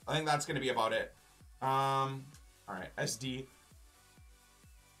 I think that's going to be about it. All right, SD.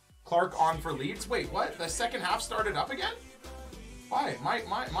 Clark on for Leeds. Wait, what? The second half started up again? Why?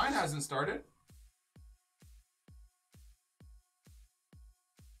 Mine hasn't started.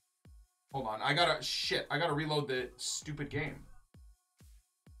 Hold on. I gotta reload the stupid game.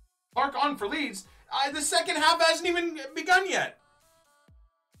 Clark on for Leeds. The second half hasn't even begun yet.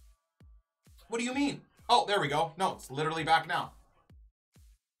 What do you mean? Oh, there we go. No, it's literally back now.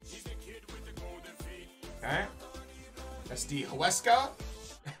 Okay. SD Huesca.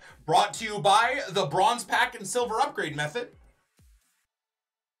 Brought to you by the bronze pack and silver upgrade method.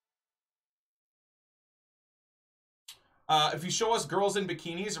 If you show us girls in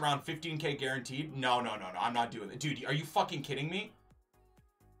bikinis around 15K guaranteed. No. I'm not doing it. Dude, are you fucking kidding me?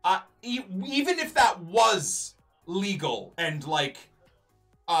 Even if that was legal and like,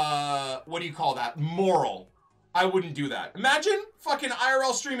 what do you call that? Moral. I wouldn't do that. Imagine fucking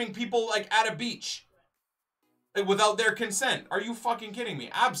IRL streaming people like at a beach without their consent. Are you fucking kidding me?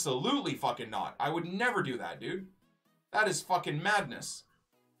 Absolutely fucking not. I would never do that, dude. That is fucking madness.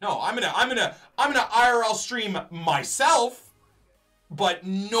 No, I'm gonna IRL stream myself, but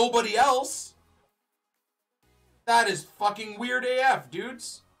nobody else. That is fucking weird AF,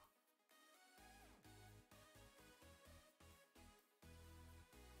 dudes.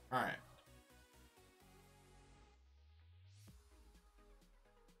 All right.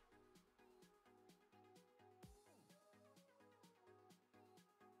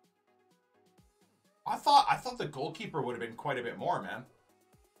 I thought the goalkeeper would have been quite a bit more, man.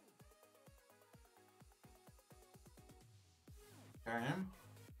 Okay.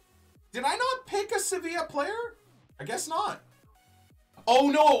 Did I not pick a Sevilla player? I guess not.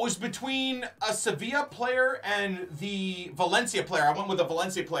 Oh no, it was between a Sevilla player and the Valencia player. I went with a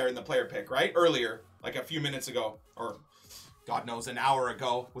Valencia player in the player pick, right? Earlier, like a few minutes ago, or God knows, an hour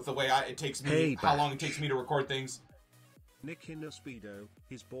ago, with the way it takes me, how long it takes me to record things. Nick in a Speedo,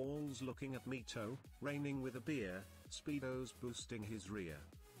 his balls looking at Mito, raining with a beer, Speedo's boosting his rear.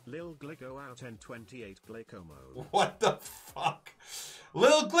 Lil Glicko out N28 Glicko mode. What the fuck?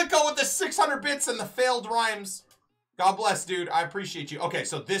 Lil Glicko with the 600 bits and the failed rhymes. God bless, dude. I appreciate you. Okay,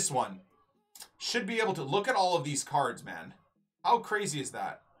 so this one should be able to look at all of these cards, man. How crazy is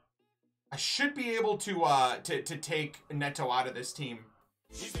that? I should be able to take Neto out of this team.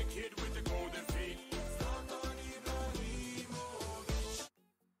 He's a kid with the golden feet.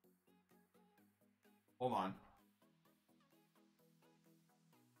 Hold on.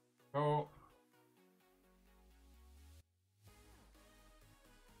 Oh.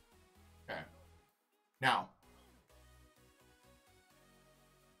 Okay. Now.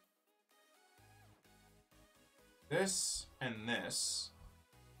 This and this.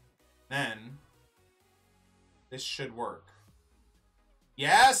 Then. This should work.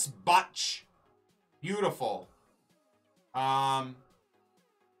 Yes, Butch. Beautiful. Now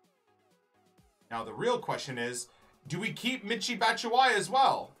the real question is, do we keep Michy Batshuayi as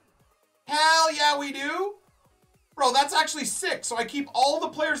well? Hell yeah, we do. Bro, that's actually sick. So I keep all the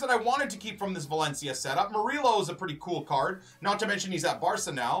players that I wanted to keep from this Valencia setup. Murillo is a pretty cool card. Not to mention he's at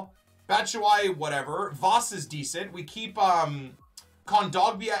Barca now. Batshuayi, whatever. Voss is decent. We keep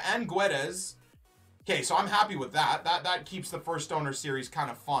Kondogbia and Guedes. Okay, so I'm happy with that. That keeps the first owner series kind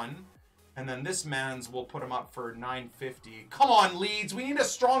of fun. And then this man's, we'll put him up for 950. Come on, Leeds. We need a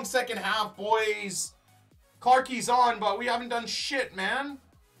strong second half, boys. Clarkie's on, but we haven't done shit, man.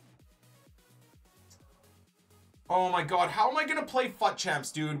 Oh my god, how am I gonna play FUT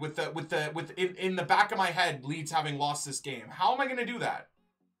Champs, dude? In the back of my head, Leeds having lost this game. How am I gonna do that?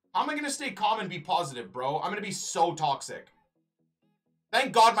 How am I gonna stay calm and be positive, bro? I'm gonna be so toxic.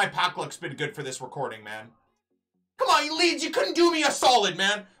 Thank God my pack luck's been good for this recording, man. Come on, Leeds, you couldn't do me a solid,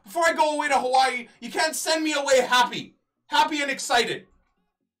 man. Before I go away to Hawaii, you can't send me away happy. Happy and excited.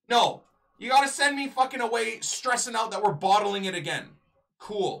 No. You gotta send me fucking away stressing out that we're bottling it again.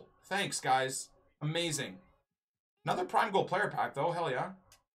 Cool. Thanks, guys. Amazing. Another Prime Gold player pack, though. Hell yeah.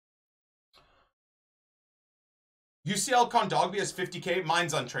 UCL Kondogbia is 50k.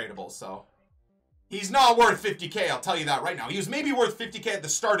 Mine's untradeable, so. He's not worth 50k, I'll tell you that right now. He was maybe worth 50k at the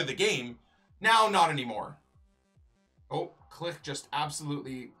start of the game. Now, not anymore. Oh, Cliff just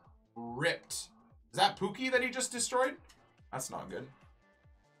absolutely ripped. Is that Pookie that he just destroyed? That's not good.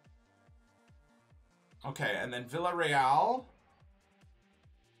 Okay, and then Villarreal.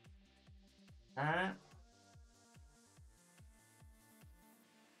 Alright.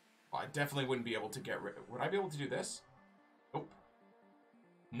 Well, I definitely wouldn't be able to get rid of... Would I be able to do this? Nope.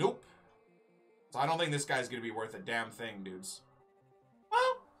 Nope. So I don't think this guy's going to be worth a damn thing, dudes.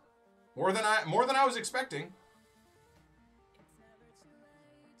 Well, more than I was expecting.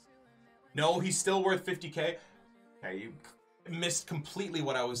 No, he's still worth 50k. Okay, you missed completely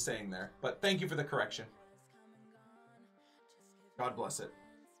what I was saying there. But thank you for the correction. God bless it.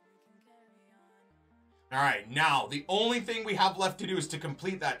 Alright, now, the only thing we have left to do is to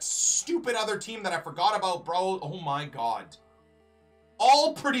complete that stupid other team that I forgot about, bro. Oh my god.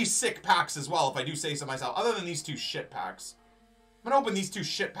 All pretty sick packs as well, if I do say so myself. Other than these two shit packs. I'm gonna open these two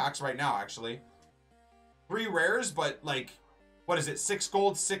shit packs right now, actually. 3 rares, but like... What is it? 6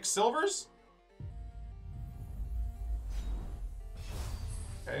 gold, 6 silvers?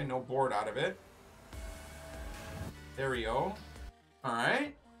 Okay, no board out of it. There we go.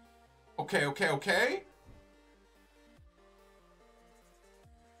 Alright. Okay, okay, okay.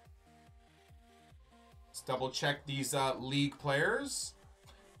 Let's double check these league players.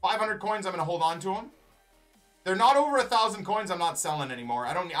 500 coins, I'm going to hold on to them. They're not over 1,000 coins, I'm not selling anymore.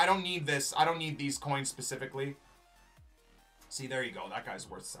 I don't need this. I don't need these coins specifically. See, there you go. That guy's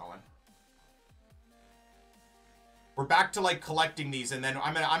worth selling. We're back to like collecting these, and then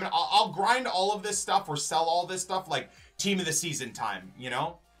I'll grind all of this stuff or sell all this stuff like team of the season time, you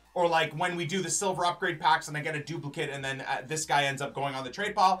know? Or like when we do the silver upgrade packs and I get a duplicate and then this guy ends up going on the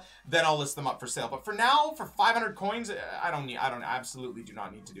trade pile, then I'll list them up for sale. But for now, for 500 coins, I absolutely do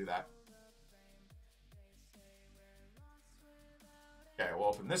not need to do that. Okay, we'll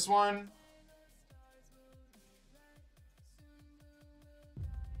open this one.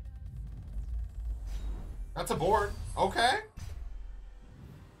 That's a board. Okay.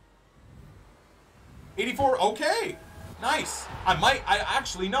 84. Okay. Nice. I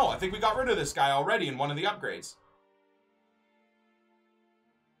actually know. I think we got rid of this guy already in one of the upgrades.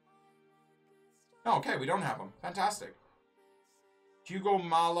 Oh, okay. We don't have him. Fantastic. Hugo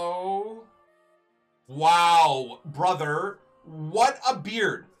Malo. Wow, brother. What a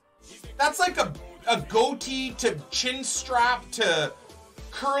beard. That's like a goatee to chin strap to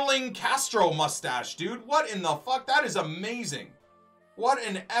curling Castro mustache, dude. What in the fuck? That is amazing. What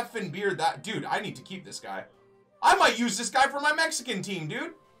an effing beard that... Dude, I need to keep this guy. I might use this guy for my Mexican team,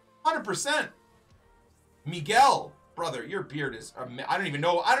 dude. 100%. Miguel. Brother, your beard is... I don't even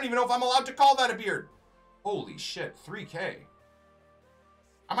know if I'm allowed to call that a beard. Holy shit, 3K.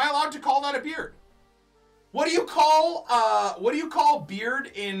 Am I allowed to call that a beard? What do you call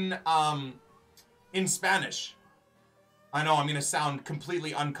beard in Spanish? I know I'm gonna sound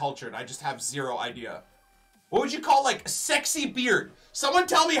completely uncultured. I just have zero idea. What would you call, like, sexy beard? Someone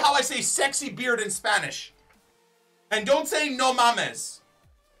tell me how I say sexy beard in Spanish. And don't say no mames.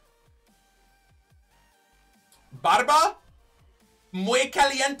 Barba? Muy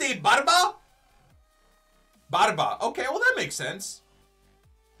caliente barba? Barba. Okay, well that makes sense.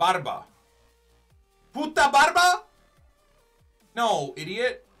 Barba. Puta barba? No,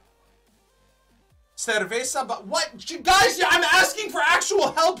 idiot. Cerveza, but what? Guys, I'm asking for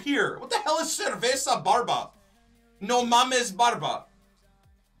actual help here. What the hell is cerveza barba? No mames barba.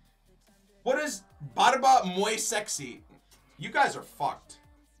 What is barba muy sexy? You guys are fucked.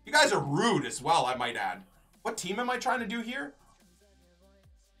 You guys are rude as well, I might add. What team am I trying to do here?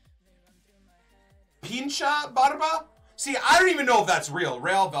 Pincha barba? See, I don't even know if that's real.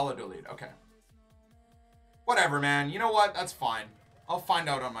 Real Valladolid. Okay. Whatever, man. You know what? That's fine. I'll find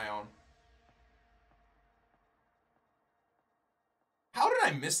out on my own. How did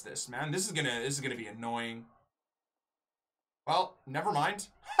I miss this, man? This is gonna be annoying. Well, never mind.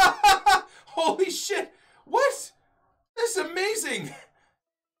 Holy shit! What? This is amazing.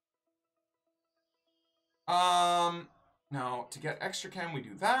 No, to get extra chem, we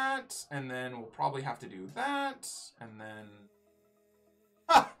do that, and then we'll probably have to do that, and then...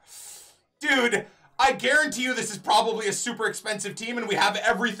 Dude, I guarantee you this is probably a super expensive team, and we have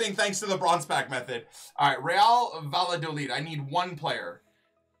everything thanks to the bronze pack method. All right, Real Valladolid. I need one player.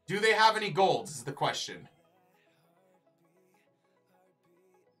 Do they have any golds is the question.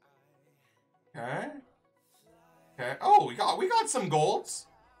 Okay. Okay. Oh, we got some golds.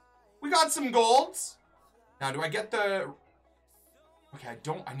 We got some golds. Now, do I get the... Okay,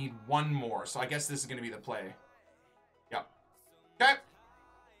 I need one more, so I guess this is going to be the play. Yep. Okay.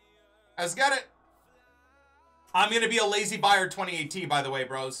 Let's get it. I'm going to be a lazy buyer 2018, by the way,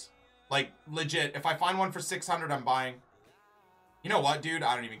 bros. Like, legit. If I find one for 600, I'm buying. You know what, dude?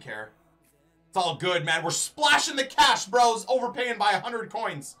 I don't even care. It's all good, man. We're splashing the cash, bros. Overpaying by 100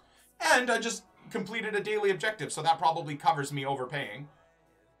 coins. And I just completed a daily objective, so that probably covers me overpaying.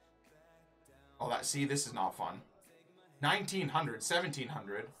 Oh, see, this is not fun. 1900,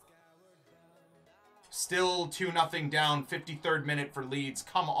 1700. Still 2-0 down. 53rd minute for Leeds.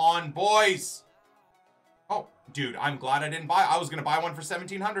 Come on, boys. Oh, dude, I'm glad I didn't buy. I was going to buy one for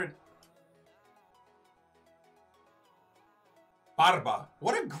 1700. Barba.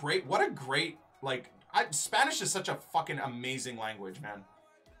 What a great, like, Spanish is such a fucking amazing language, man.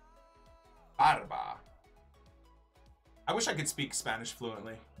 Barba. I wish I could speak Spanish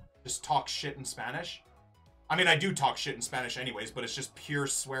fluently. Just talk shit in Spanish. I mean, I do talk shit in Spanish anyways, but it's just pure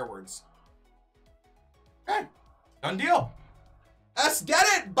swear words. Okay. Done deal. Let's get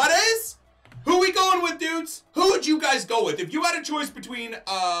it, buddies. Who we going with, dudes? Who would you guys go with? If you had a choice between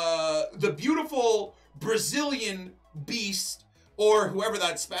the beautiful Brazilian beast or whoever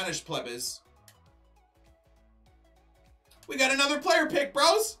that Spanish pleb is. We got another player pick,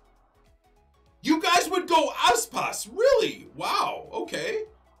 bros. You guys would go Aspas. Really? Wow. Okay.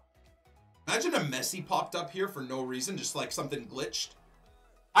 Imagine a Messi popped up here for no reason, just like something glitched.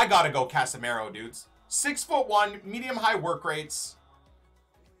 I gotta go Casemiro, dudes. 6'1", medium-high work rates.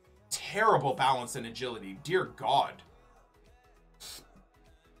 Terrible balance and agility. Dear God.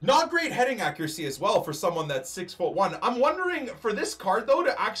 Not great heading accuracy as well for someone that's 6'1". I'm wondering, for this card, though,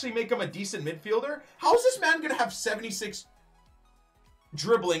 to actually make him a decent midfielder, how is this man gonna have 76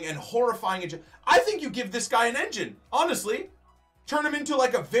 dribbling and horrifying agility? I think you give this guy an engine, honestly. turn him into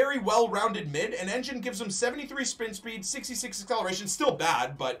like a very well-rounded mid, and Engine gives him 73 sprint speed, 66 acceleration, still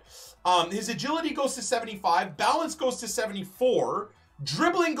bad, but his agility goes to 75, balance goes to 74,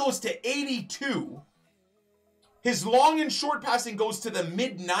 dribbling goes to 82, his long and short passing goes to the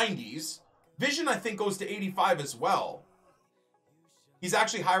mid-90s, vision I think goes to 85 as well. He's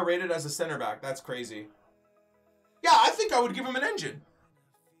actually higher rated as a center back. That's crazy. Yeah, I think I would give him an Engine.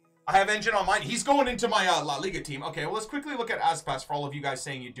 I have Engine on mine. He's going into my La Liga team. Okay, well, let's quickly look at Aspas for all of you guys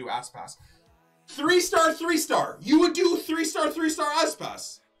saying you do Aspas. 3-star, 3-star. You would do 3-star, 3-star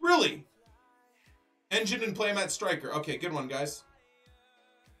Aspas. Really? Engine and play him at striker. Okay, good one, guys.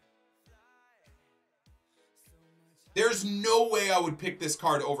 There's no way I would pick this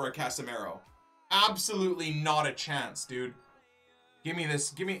card over a Casemiro. Absolutely not a chance, dude. Give me this.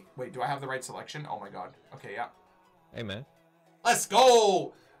 Give me... Wait, do I have the right selection? Oh, my God. Okay, yeah. Hey, man. Let's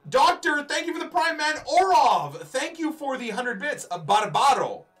go. Doctor, thank you for the Prime, man. Orov, thank you for the 100 bits.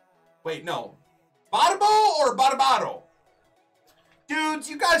 Barbaro. Wait, no. Barbo or Barbaro? Dudes,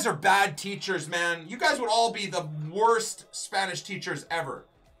 you guys are bad teachers, man. You guys would all be the worst Spanish teachers ever.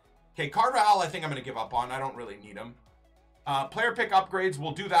 Okay, Carvajal, I think I'm going to give up on. I don't really need him. Player pick upgrades,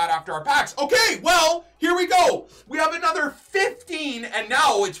 we'll do that after our packs. Okay, well, here we go. We have another 15, and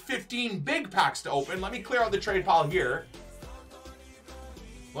now it's 15 big packs to open. Let me clear out the trade pile here.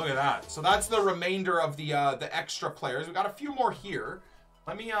 Look at that. So that's the remainder of the extra players. We got a few more here.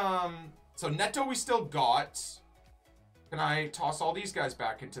 Let me, so Neto we still got. Can I toss all these guys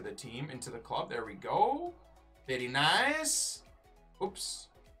back into the team, into the club? There we go. Very nice. Oops.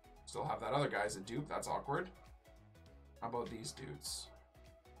 Still have that other guy as a dupe. That's awkward. How about these dudes?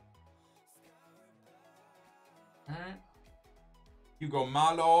 Alright. Hugo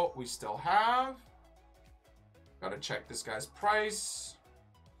Malo, we still have. Gotta check this guy's price.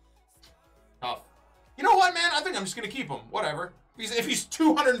 Tough. You know what, man? I think I'm just gonna keep him. Whatever. If he's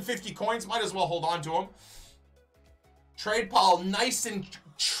 250 coins, might as well hold on to him. Trade pile nice and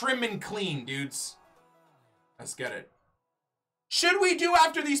trim and clean, dudes. Let's get it. Should we do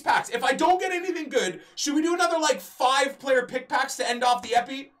after these packs? If I don't get anything good, should we do another like 5-player pick packs to end off the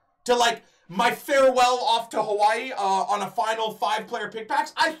epi? To like my farewell off to Hawaii on a final 5-player pick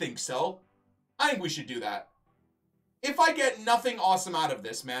packs? I think so. I think we should do that. If I get nothing awesome out of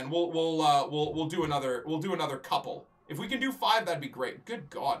this, man, we'll do another couple. If we can do 5, that'd be great. Good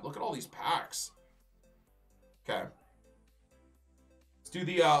God, look at all these packs. Okay.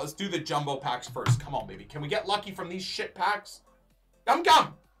 Let's do the jumbo packs first. Come on, baby. Can we get lucky from these shit packs?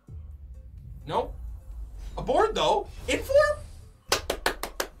 Come. Nope. Aboard, though. Inform?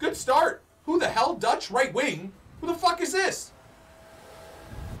 Good start. Who the hell? Dutch right wing? Who the fuck is this?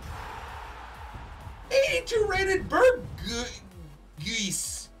 82 rated Berghuis.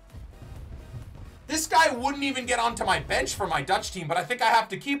 This guy wouldn't even get onto my bench for my Dutch team, but I think I have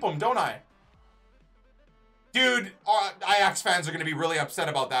to keep him, don't I? Dude, Ajax fans are going to be really upset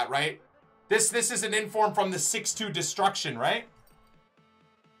about that, right? This is an inform from the 6-2 destruction, right?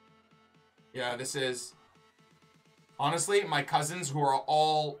 Yeah, this is. Honestly, my cousins who are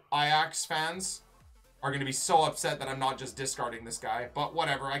all Ajax fans are going to be so upset that I'm not just discarding this guy. But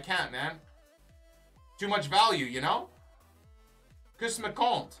whatever, I can't, man. Too much value, you know? Que me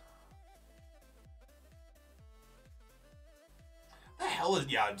compte. The hell is...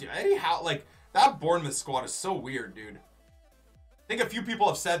 Yeah, dude, Eddie Howe, like... That Bournemouth squad is so weird, dude. I think a few people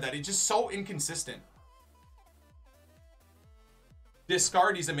have said that. It's just so inconsistent.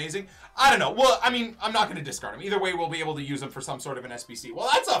 Discard, he's amazing. I don't know. Well, I mean, I'm not going to discard him. Either way, we'll be able to use him for some sort of an SBC. Well,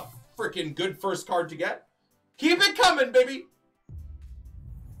 that's a freaking good first card to get. Keep it coming, baby.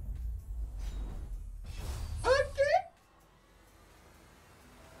 Okay.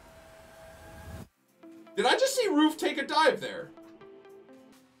 Did I just see Roof take a dive there?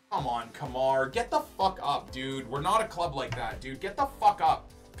 Come on, Kamar. Get the fuck up, dude. We're not a club like that, dude. Get the fuck up.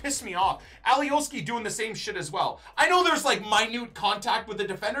 Piss me off. Alioski doing the same shit as well. I know there's like minute contact with the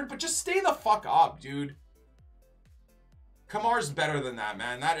defender, but just stay the fuck up, dude. Kamar's better than that,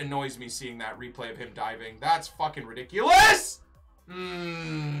 man. That annoys me seeing that replay of him diving. That's fucking ridiculous. I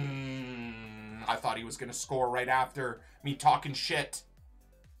thought he was going to score right after me talking shit.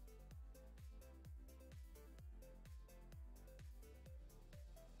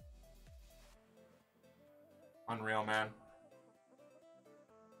 Unreal, man.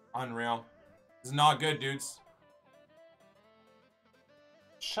 Unreal. This is not good, dudes.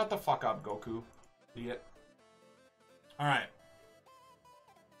 Shut the fuck up, Goku. Idiot. Alright.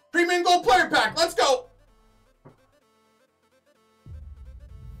 Premium Gold Player Pack. Let's go.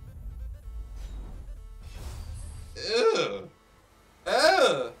 Ugh.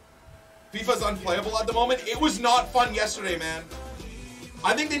 Ugh. FIFA's unplayable at the moment. It was not fun yesterday, man.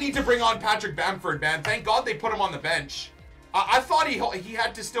 I think they need to bring on Patrick Bamford, man. Thank God they put him on the bench. I thought he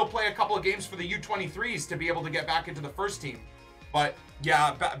had to still play a couple of games for the U23s to be able to get back into the first team. But,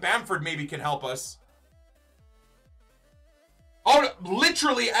 yeah, Bamford maybe can help us. Oh,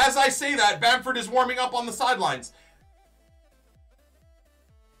 literally, as I say that, Bamford is warming up on the sidelines.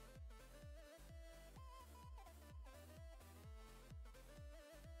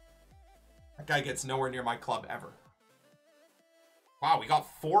 That guy gets nowhere near my club ever. Wow, we got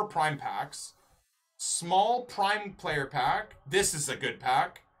 4 prime packs. Small prime player pack. This is a good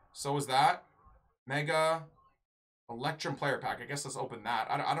pack. So is that. Mega Electrum player pack. I guess let's open that.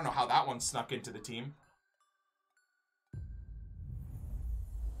 I don't know how that one snuck into the team.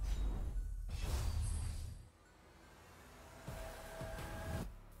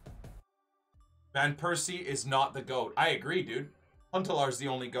 Van Persie is not the GOAT. I agree, dude. Huntelaar's the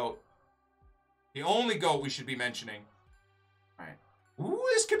only GOAT. The only GOAT we should be mentioning. Alright. Ooh,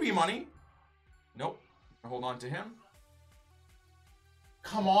 this could be money. Nope. Hold on to him.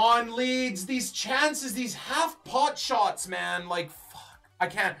 Come on, Leeds. These chances, these half pot shots, man. Like, fuck. I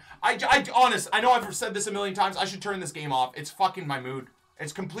can't. Honest, I know I've said this a million times. I should turn this game off. It's fucking my mood.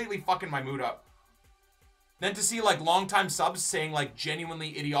 It's completely fucking my mood up. Then to see, like, longtime subs saying, like,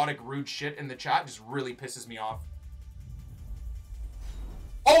 genuinely idiotic, rude shit in the chat just really pisses me off.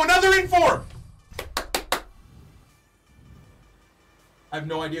 Oh, another inform! I have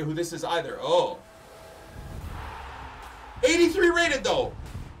no idea who this is either. Oh. 83 rated, though.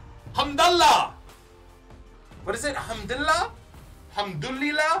 Hamdallah. What is it? Hamdulillah?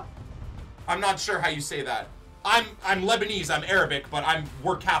 Hamdulillah? I'm not sure how you say that. I'm Lebanese, I'm Arabic, but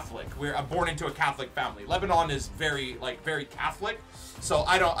we're Catholic. I'm born into a Catholic family. Lebanon is very Catholic. So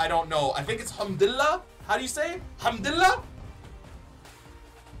I don't know. I think it's Hamdulillah. How do you say it? Hamdulillah?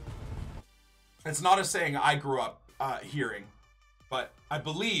 It's not a saying I grew up hearing, but I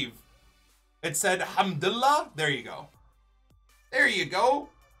believe it said Hamdulillah. There you go. There you go.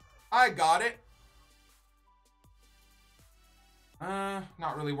 I got it.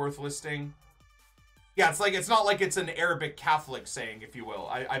 Not really worth listing. Yeah, it's not like it's an Arabic Catholic saying, if you will.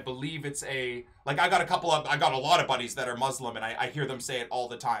 I believe it's a, like, I got a lot of buddies that are Muslim, and I hear them say it all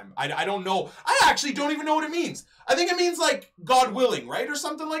the time. I don't know. I actually don't even know what it means. I think it means, like, God willing, right? Or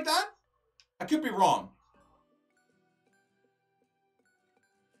something like that? I could be wrong.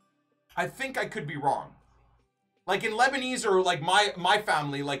 I think I could be wrong. Like in Lebanese or like my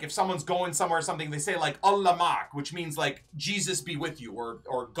family, like if someone's going somewhere or something, they say like Allah ma'ak, which means like Jesus be with you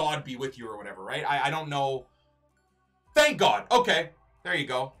or God be with you or whatever, right? I don't know. Thank God. Okay, there you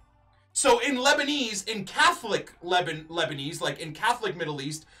go. So in Lebanese, in Catholic Lebanese, like in Catholic Middle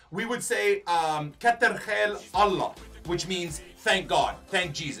East, we would say Kater Khel Allah, which means thank God,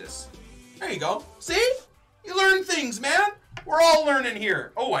 thank Jesus. There you go. See? You learn things, man. We're all learning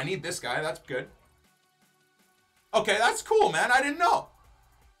here. Oh, I need this guy. That's good. Okay, that's cool, man. I didn't know.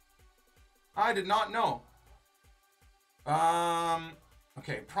 I did not know.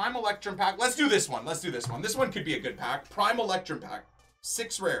 Okay, Prime Electrum pack. Let's do this one. Let's do this one. This one could be a good pack. Prime Electrum pack.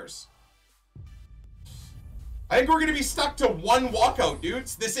 6 rares. I think we're going to be stuck to 1 walkout,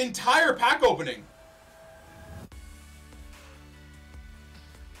 dudes. This entire pack opening.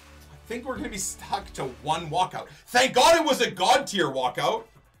 I think we're going to be stuck to 1 walkout. Thank God it was a God tier walkout.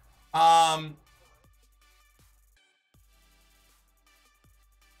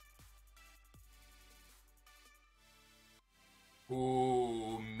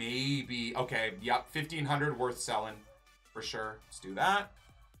 Ooh, maybe. Okay, yep, 1,500 worth selling for sure. Let's do that.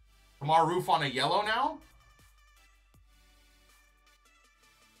 Kamar Roof on a yellow now.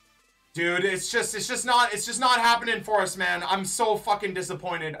 Dude, it's just not happening for us, man. I'm so fucking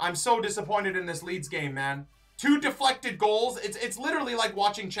disappointed. I'm so disappointed in this Leeds game, man. 2 deflected goals. It's literally like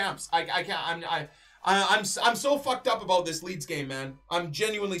watching champs. I can't. I'm so fucked up about this Leeds game, man. I'm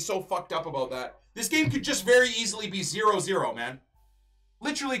genuinely so fucked up about that. This game could just very easily be 0-0, man.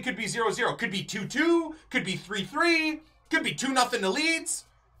 Literally could be 0-0. Could be 2-2. Could be 3-3. Could be 2-0 to Leeds.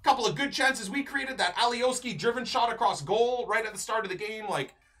 Couple of good chances we created. That Alioski driven shot across goal right at the start of the game.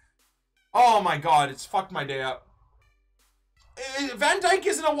 Like, oh my God, it's fucked my day up. Van Dijk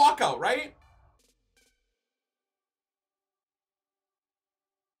isn't a walkout, right?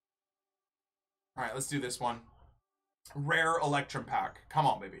 All right, let's do this one. Rare Electrum pack. Come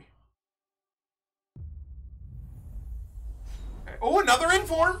on, baby. Okay. Oh, another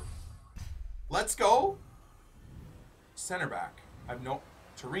inform. Let's go. Center back. I have no...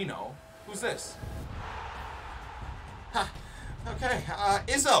 Torino. Who's this? Huh. Okay,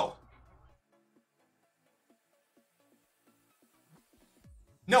 Izzo.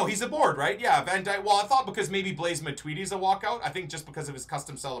 No, he's aboard, right? Yeah, Van Dijk. Well, I thought because maybe Blaise Matuidi's a walkout. I think just because of his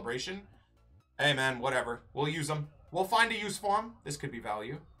custom celebration. Hey, man, whatever. We'll use him. We'll find a use for him. This could be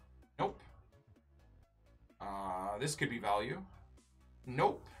value. Nope. This could be value.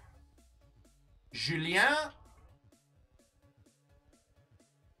 Nope. Julien.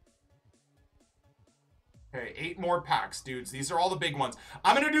 Okay, 8 more packs, dudes. These are all the big ones.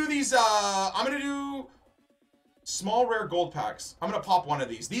 I'm gonna do these, I'm gonna do small rare gold packs. I'm gonna pop one of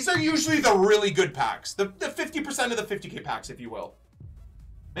these. These are usually the really good packs. The 50% of the 50k packs, if you will.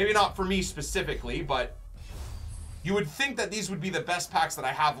 Maybe not for me specifically, but you would think that these would be the best packs that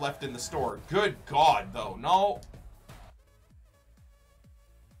I have left in the store. Good God, though. No.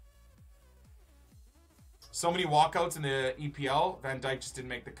 So many walkouts in the EPL. Van Dijk just didn't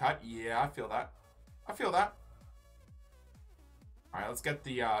make the cut. Yeah, I feel that. I feel that. All right, let's get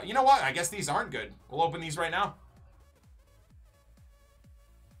the... you know what? I guess these aren't good. We'll open these right now.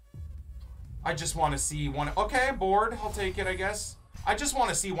 I just want to see one... Okay, board. I'll take it, I guess. I just want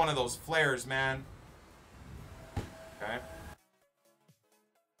to see one of those flares, man. Okay.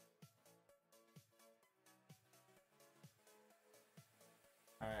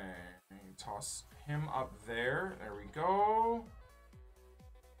 Alright, toss him up there. There we go.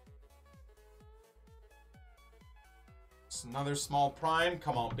 It's another small prime.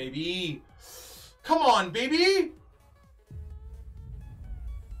 Come on, baby. Come on, baby.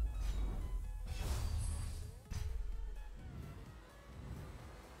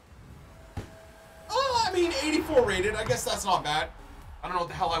 I mean, 84 rated. I guess that's not bad. I don't know what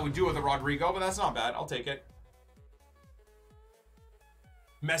the hell I would do with a Rodrigo, but that's not bad. I'll take it.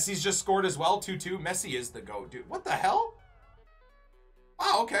 Messi's just scored as well, 2-2. Messi is the GOAT, dude. What the hell?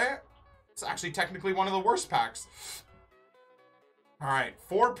 Wow, okay. It's actually technically one of the worst packs. All right,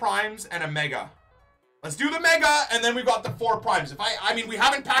 4 primes and a mega. Let's do the mega, and then we've got the 4 primes. I mean, we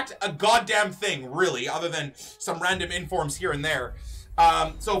haven't packed a goddamn thing, really, other than some random informs here and there.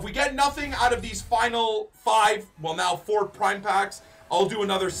 So if we get nothing out of these final 5, well now 4 prime packs, I'll do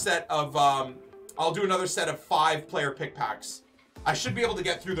another set of 5 player pick packs. I should be able to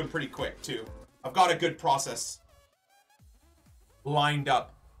get through them pretty quick too. I've got a good process lined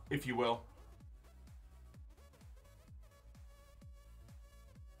up, if you will.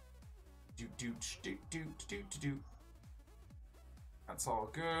 That's all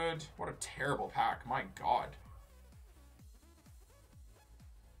good. What a terrible pack, my God.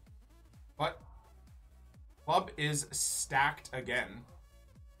 But club is stacked again.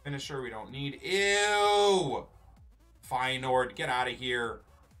 Finisher we don't need. Ew! Feyenoord, get out of here.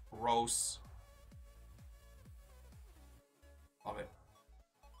 Gross. Love it.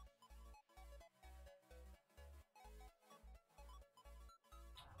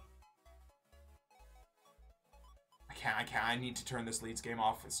 I can't. I need to turn this Leeds game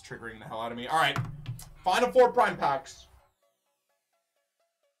off. It's triggering the hell out of me. All right. Final 4 prime packs.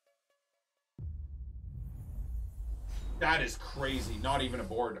 That is crazy. Not even a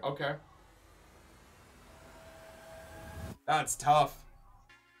board. Okay. That's tough.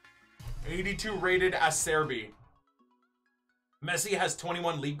 82 rated Acerbi. Messi has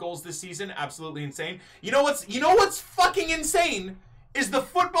 21 league goals this season. Absolutely insane. You know what's fucking insane is the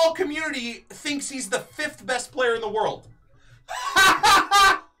football community thinks he's the 5th best player in the world.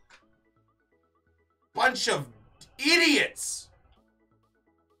 Bunch of idiots.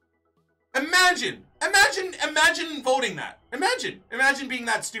 Imagine voting that. Imagine being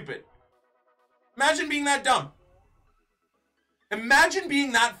that stupid. Imagine being that dumb. Imagine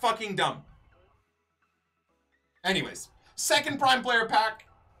being that fucking dumb. Anyways, second prime player pack.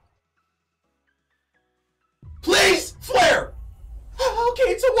 Please, flare. Okay,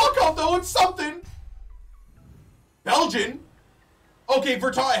 it's a walkout though. It's something. Belgian. Okay,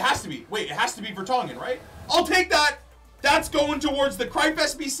 Vertonghen. It has to be. Wait, it has to be Vertonghen, right? I'll take that. That's going towards the Cruyff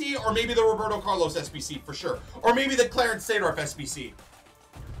SBC or maybe the Roberto Carlos SBC for sure. Or maybe the Clarence Seedorf SBC.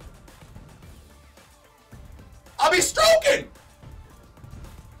 I'll be stroking!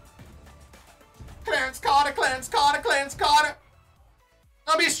 Clarence Carter, Clarence Carter, Clarence Carter.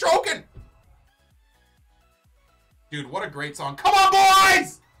 I'll be stroking. Dude, what a great song. Come on,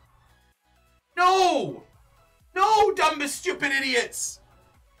 boys! No! No, dumb, stupid idiots.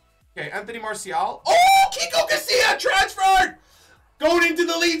 Okay, Anthony Martial. Oh, Kiko Casilla transferred! Going into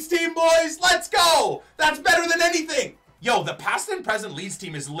the Leeds team, boys. Let's go. That's better than anything. Yo, the past and present Leeds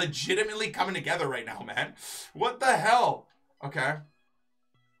team is legitimately coming together right now, man. What the hell? Okay.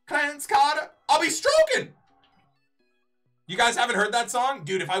 Clarence Carter. I'll be stroking. You guys haven't heard that song?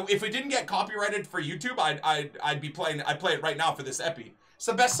 Dude, if it didn't get copyrighted for YouTube, I'd play it right now for this epi. It's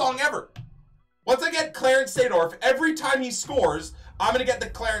the best song ever. Once I get Clarence Seedorf, every time he scores, I'm going to get the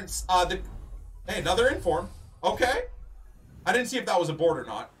Clarence, hey, another inform. Okay. I didn't see if that was a board or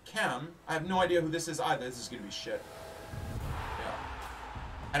not. Cam, I have no idea who this is either. This is going to be shit. Yeah.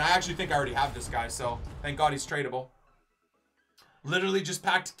 And I actually think I already have this guy, so thank God he's tradable. Literally just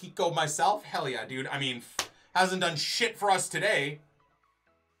packed Kiko myself. Hell yeah, dude. I mean, hasn't done shit for us today.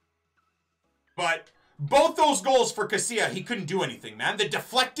 But both those goals for Casilla, he couldn't do anything, man. The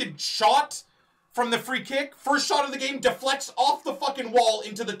deflected shot from the free kick, first shot of the game, deflects off the fucking wall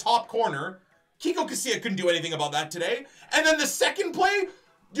into the top corner. Kiko Casilla couldn't do anything about that today. And then the second play,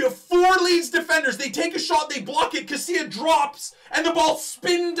 you have 4 Leeds defenders. They take a shot, they block it, Casilla drops, and the ball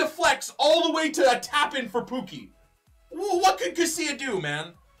spin deflects all the way to a tap-in for Pookie. What could Casilla do,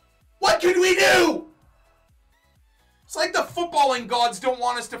 man? What could we do? It's like the footballing gods don't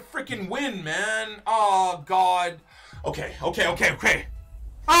want us to freaking win, man. Oh, God. Okay.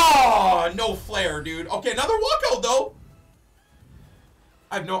 Oh, no flair, dude. Okay, another walkout, though.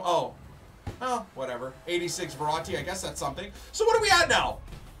 I have no... Oh, whatever. 86 Verratti, I guess that's something. So what are we at now?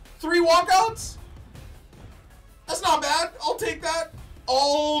 3 walkouts? That's not bad. I'll take that.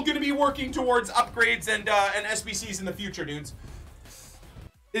 All gonna be working towards upgrades and SBCs in the future, dudes.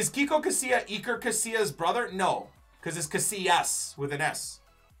 Is Kiko Casilla Iker Casilla's brother? No, because it's Casillas with an S.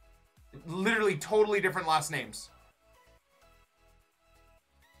 Literally totally different last names.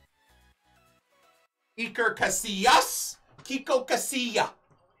 Iker Casillas, Kiko Casilla.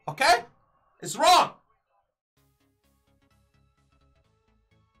 Okay? It's wrong.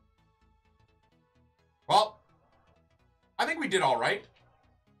 Well, I think we did all right.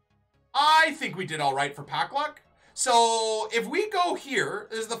 I think we did all right for pack luck. So if we go here,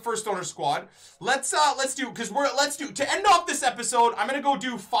 this is the first owner squad. Let's do to end off this episode. I'm gonna go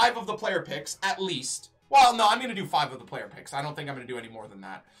do 5 of the player picks at least. Well, no, I'm gonna do 5 of the player picks. I don't think I'm gonna do any more than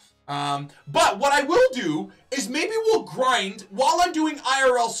that. But what I will do is maybe we'll grind while I'm doing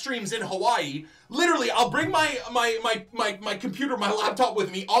IRL streams in Hawaii. Literally, I'll bring my computer, my laptop with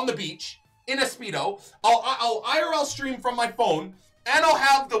me on the beach in a Speedo. I'll IRL stream from my phone, and I'll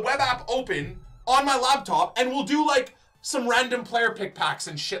have the web app open on my laptop, and we'll do like some random player pick packs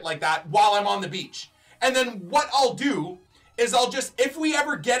and shit like that while I'm on the beach. And then what I'll do is I'll just, if we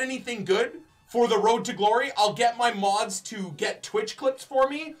ever get anything good for the Road to Glory, I'll get my mods to get Twitch clips for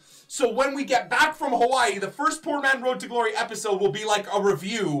me. So when we get back from Hawaii, the first Poor Man Road to Glory episode will be like a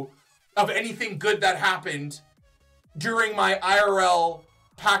review of anything good that happened during my IRL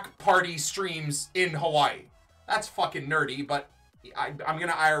pack party streams in Hawaii. That's fucking nerdy, but I'm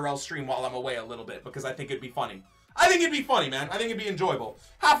gonna IRL stream while I'm away a little bit because I think it'd be funny. I think it'd be funny, man. I think it'd be enjoyable.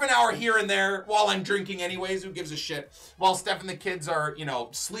 Half an hour here and there while I'm drinking anyways, who gives a shit? While Steph and the kids are, you know,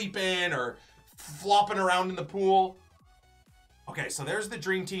 sleeping or flopping around in the pool. Okay, so there's the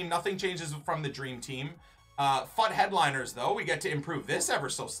dream team. Nothing changes from the dream team. FUT headliners, though. We get to improve this ever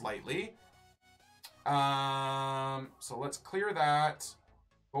so slightly. So let's clear that.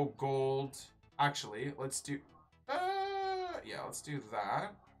 Go gold. Actually, let's do... yeah, let's do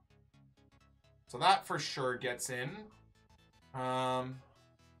that. So that for sure gets in.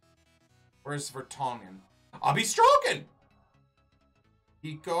 Where's Vertonghen? I'll be stroking.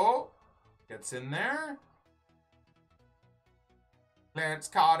 Pico gets in there. Clarence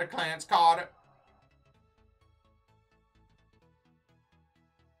Carter.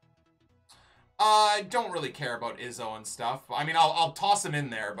 I don't really care about Izzo and stuff. I mean, I'll toss him in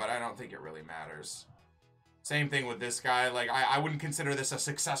there, but I don't think it really matters. Same thing with this guy. Like, I wouldn't consider this a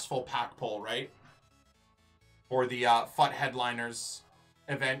successful pack pull, right? For the FUT headliners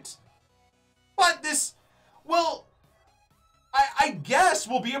event. But this, well, I guess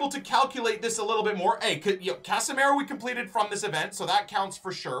we'll be able to calculate this a little bit more. Hey, you know, Casemiro we completed from this event, so that counts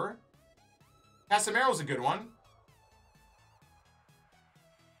for sure. Casemiro's a good one.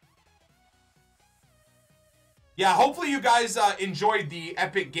 Yeah, hopefully you guys enjoyed the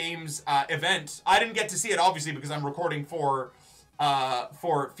Epic Games event. I didn't get to see it, obviously, because I'm recording for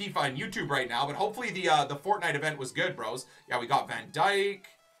FIFA and YouTube right now. But hopefully the Fortnite event was good, bros. Yeah, we got Van Dijk.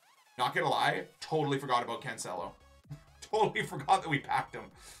 Not gonna lie, totally forgot about Cancelo. Totally forgot that we packed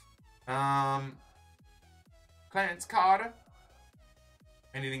him. Clarence Carter.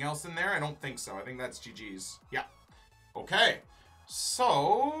 Anything else in there? I don't think so. I think that's GG's. Yeah. Okay.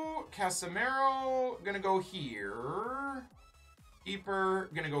 So, Casemiro gonna go here. Keeper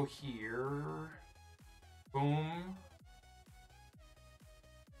gonna go here. Boom.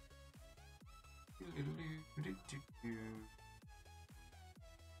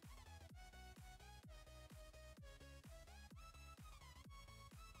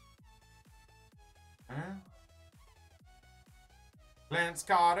 Lance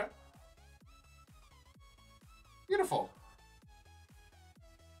Carter. Beautiful.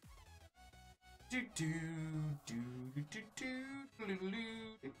 Do do do do do do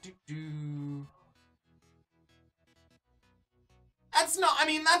do do do. That's not. I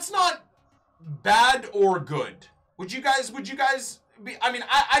mean, that's not bad or good. Would you guys be? I mean,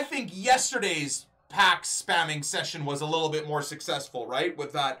 I think yesterday's pack spamming session was a little bit more successful, right?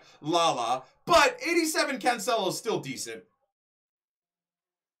 With that Lala, but 87 Cancelo is still decent.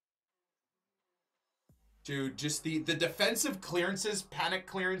 Dude, just the defensive clearances, panic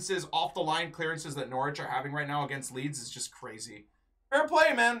clearances, off the line clearances that Norwich are having right now against Leeds is just crazy. Fair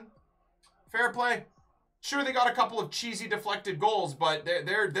play, man. Fair play. Sure, they got a couple of cheesy deflected goals, but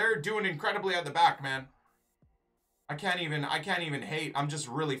they're doing incredibly at the back, man. I can't even hate. I'm just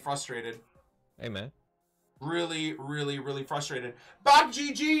really frustrated. Hey, man. Really, really, really frustrated. Back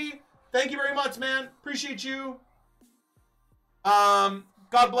GG. Thank you very much, man. Appreciate you.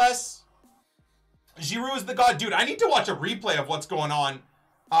 God bless. Giroud is the god. Dude, I need to watch a replay of what's going on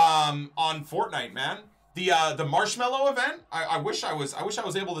Fortnite, man. The marshmallow event. I wish I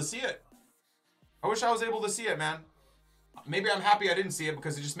was able to see it. I wish I was able to see it, man. Maybe I'm happy I didn't see it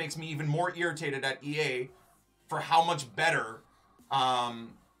because it just makes me even more irritated at EA for how much better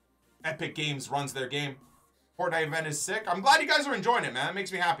Epic Games runs their game. Fortnite event is sick. I'm glad you guys are enjoying it, man. It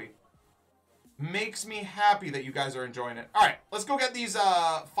makes me happy. Makes me happy that you guys are enjoying it. All right, let's go get these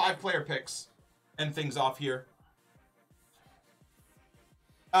 5-player picks and things off here.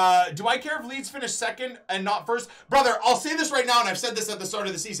 Do I care if Leeds finish second and not first? Brother, I'll say this right now, and I've said this at the start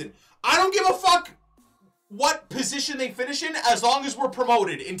of the season. I don't give a fuck what position they finish in as long as we're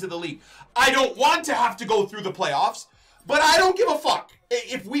promoted into the league. I don't want to have to go through the playoffs, but I don't give a fuck.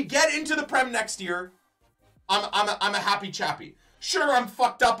 If we get into the Prem next year, I'm a happy chappy. Sure, I'm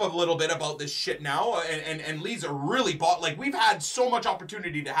fucked up a little bit about this shit now, and Leeds are really bought. Like, we've had so much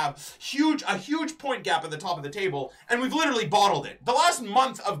opportunity to have a huge point gap at the top of the table, and we've literally bottled it. The last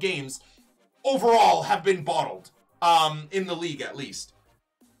month of games overall have been bottled, in the league at least.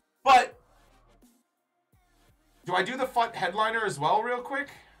 But do I do the headliner as well real quick?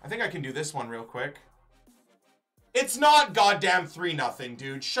 I think I can do this one real quick. It's not goddamn 3-0,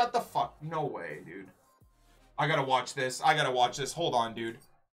 dude. Shut the fuck. No way, dude. I gotta watch this. I gotta watch this. Hold on, dude.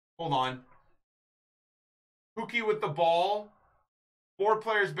 Hold on. Pookie with the ball. 4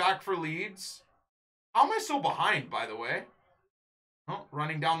 players back for Leeds. How am I so behind, by the way? Oh,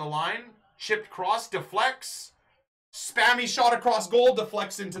 running down the line. Chipped cross. Deflects. Spammy shot across goal.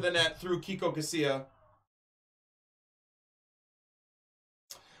 Deflects into the net through Kiko Casilla.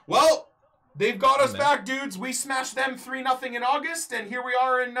 Well, they've got us back, dudes. We smashed them 3-0 in August, and here we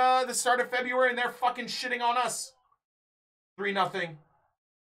are in the start of February, and they're fucking shitting on us. 3-0.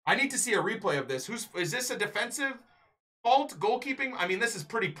 I need to see a replay of this. Is this a defensive fault? Goalkeeping? I mean, this is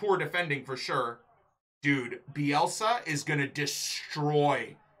pretty poor defending for sure. Dude, Bielsa is going to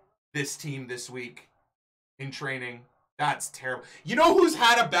destroy this team this week in training. That's terrible. You know who's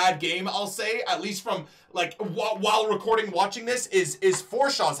had a bad game, I'll say, at least from, like, while recording, watching this, is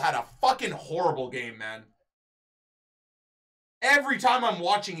Forshaw's had a fucking horrible game, man. Every time I'm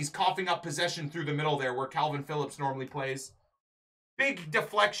watching, he's coughing up possession through the middle there where Calvin Phillips normally plays. Big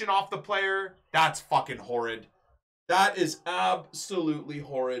deflection off the player. That's fucking horrid. That is absolutely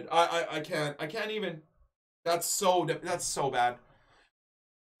horrid. I can't even. That's so bad.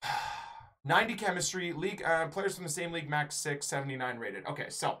 90 chemistry, league, players from the same league, max 6, 79 rated. Okay,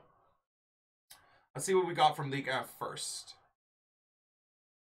 so let's see what we got from League F first.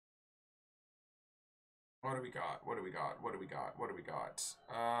 What do we got? What do we got? What do we got? What do we got?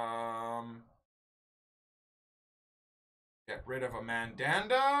 Get rid of a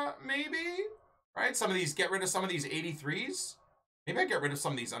Mandanda, maybe? Right? Get rid of some of these 83s. Maybe I get rid of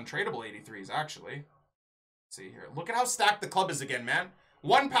some of these untradeable 83s, actually. Let's see here. Look at how stacked the club is again, man.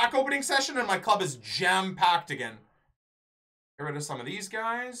 1 pack opening session and my club is jam-packed again. Get rid of some of these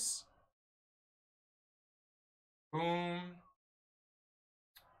guys. Boom.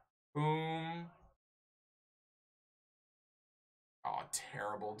 Boom. Oh,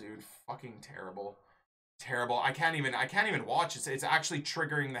 terrible, dude. Fucking terrible. Terrible. I can't even watch. It's actually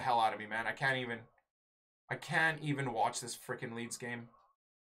triggering the hell out of me, man. I can't even watch this freaking Leeds game.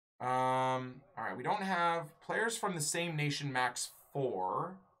 All right, we don't have players from the same nation max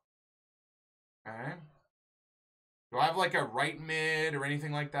 4. Okay. Do I have like a right mid or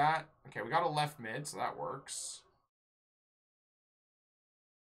anything like that? Okay, we got a left mid, so that works.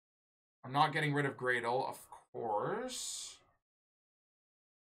 I'm not getting rid of Gradle, of course.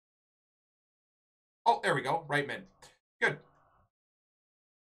 Oh, there we go. Right mid. Good.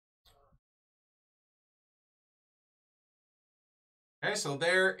 Okay, so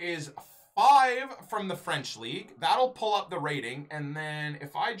there is 5 from the French League. That'll pull up the rating. And then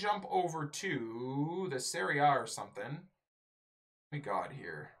if I jump over to the Serie A or something, we got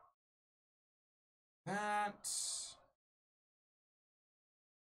here. That.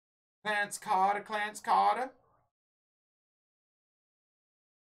 Clance Carter.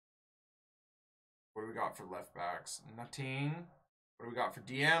 What do we got for left backs? Nothing. What do we got for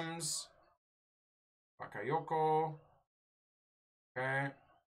DMs? Bakayoko. Okay.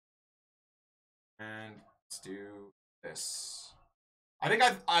 And let's do this. I think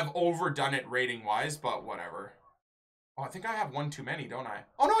I've overdone it rating wise, but whatever. Oh, I think I have one too many, don't I?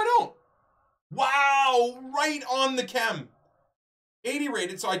 Oh no, I don't. Wow, right on the chem. 80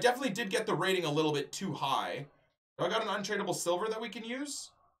 rated, so I definitely did get the rating a little bit too high. Do I got an untradeable silver that we can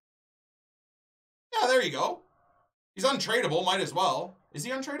use? Yeah, there you go. He's untradeable, might as well. Is he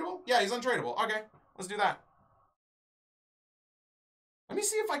untradeable? Yeah, he's untradeable. Okay, let's do that. Let me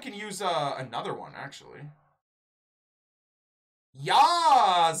see if I can use another one, actually.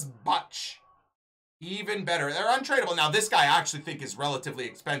 Yas, Butch. Even better. They're untradeable. Now, this guy I actually think is relatively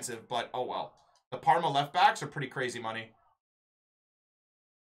expensive, but oh well. The Parma left backs are pretty crazy money.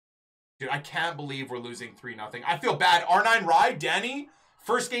 Dude, I can't believe we're losing 3-0. I feel bad. R9 Rye, Danny,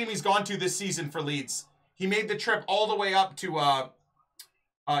 first game he's gone to this season for Leeds. He made the trip all the way up to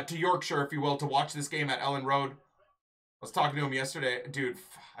Yorkshire, if you will, to watch this game at Ellen Road. I was talking to him yesterday. Dude,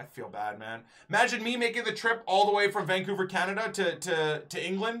 I feel bad, man. Imagine me making the trip all the way from Vancouver, Canada to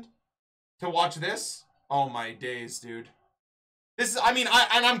England to watch this. Oh my days, dude. This is, I mean,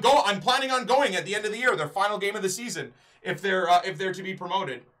 I'm planning on going at the end of the year, their final game of the season, if they're to be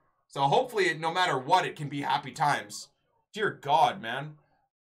promoted. So hopefully, no matter what, it can be happy times. Dear God, man.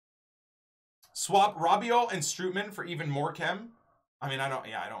 Swap Rabiot and Strootman for even more chem. I mean, I don't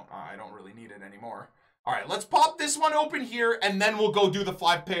really need it anymore. All right, let's pop this one open here, and then we'll go do the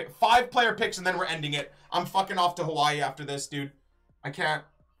five player picks, and then we're ending it. I'm fucking off to Hawaii after this, dude. I can't,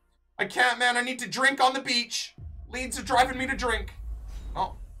 man. I need to drink on the beach. Leeds are driving me to drink.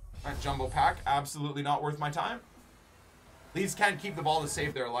 Oh, that jumbo pack, absolutely not worth my time. Leeds can't keep the ball to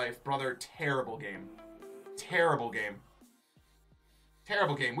save their life. Brother, terrible game. Terrible game.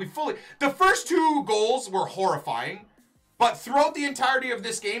 Terrible game. The first 2 goals were horrifying. But throughout the entirety of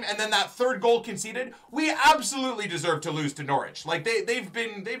this game, and then that 3rd goal conceded, we absolutely deserve to lose to Norwich. Like, they've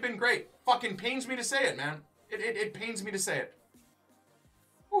been great. Fucking pains me to say it, man. It pains me to say it.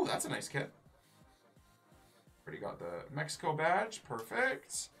 Oh, that's a nice kit. Already got the Mexico badge.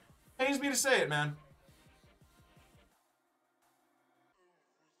 Perfect. Pains me to say it, man.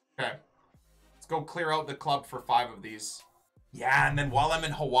 Okay. Let's go clear out the club for 5 of these. Yeah, and then while I'm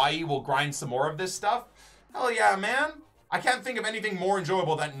in Hawaii, we'll grind some more of this stuff. Hell yeah, man. I can't think of anything more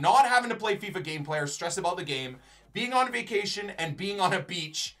enjoyable than not having to play FIFA gameplay or stress about the game, being on vacation and being on a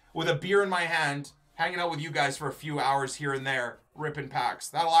beach with a beer in my hand, hanging out with you guys for a few hours here and there, ripping packs.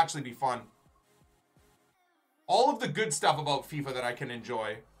 That'll actually be fun. All of the good stuff about FIFA that I can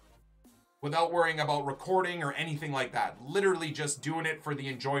enjoy without worrying about recording or anything like that. Literally just doing it for the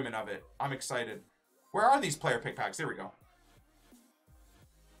enjoyment of it. I'm excited. Where are these player pick packs? There we go.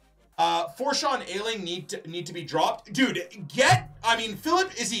 Forshawn Ailing need to be dropped. Dude,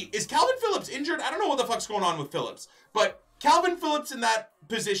 is Calvin Phillips injured? I don't know what the fuck's going on with Phillips. But Calvin Phillips in that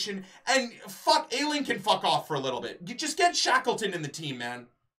position, and Ailing can fuck off for a little bit. Just get Shackleton in the team, man.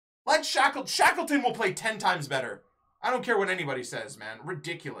 Let Shackleton will play 10 times better. I don't care what anybody says, man.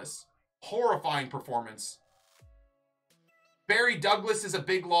 Ridiculous. Horrifying performance. Barry Douglas is a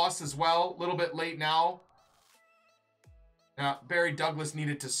big loss as well. A little bit late now. Barry Douglas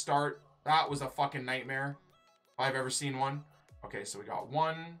needed to start. That was a fucking nightmare. If I've ever seen one. Okay, so we got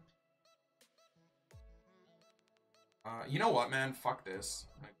 1. You know what, man? Fuck this.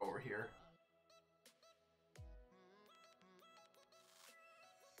 I'm gonna go over here.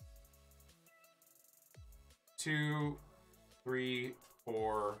 Two, 3,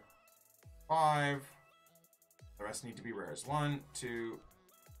 4, 5. The rest need to be rares. 1, 2,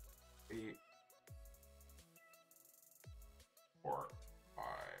 3, 4, 5.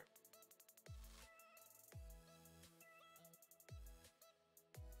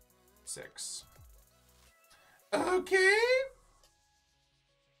 6. Okay.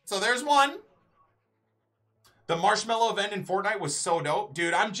 So there's 1. The marshmallow event in Fortnite was so dope.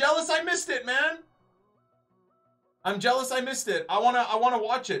 Dude, I'm jealous I missed it, man. I'm jealous I missed it. I wanna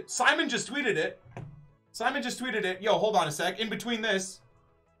watch it. Simon just tweeted it. Yo, hold on a sec. In between this.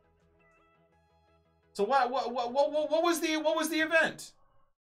 So what was the event?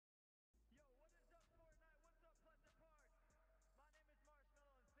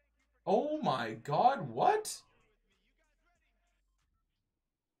 Oh my God, what?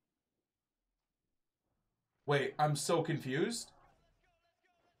 Wait, I'm so confused.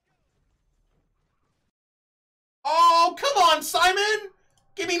 Oh, come on, Simon!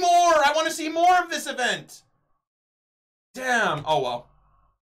 Give me more! I want to see more of this event! Damn. Oh, well.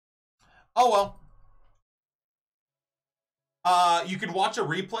 Oh, well. You can watch a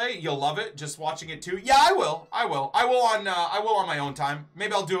replay. You'll love it. Just watching it too. Yeah, I will. I will on my own time.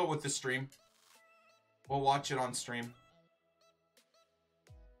 Maybe I'll do it with the stream. We'll watch it on stream.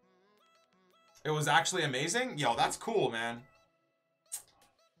 It was actually amazing. Yo, that's cool, man.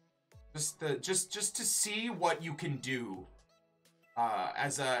 Just to see what you can do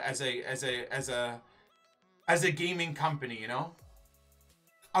as a gaming company, you know?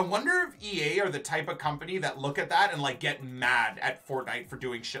 I wonder if EA are the type of company that look at that and like get mad at Fortnite for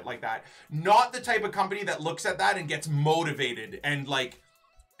doing shit like that. Not the type of company that looks at that and gets motivated and like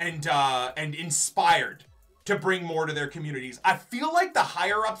and inspired to bring more to their communities. I feel like the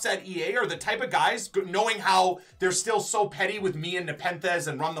higher ups at EA are the type of guys, knowing how they're still so petty with me and Nepenthes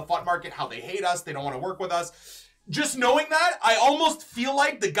and Run the Fut Market, how they hate us, they don't want to work with us. Just knowing that, I almost feel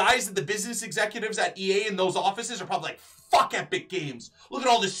like the guys, the business executives at EA in those offices are probably like, fuck Epic Games. Look at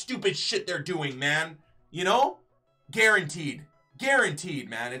all this stupid shit they're doing, man. You know? Guaranteed. Guaranteed,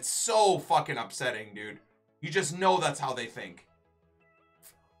 man. It's so fucking upsetting, dude. You just know that's how they think.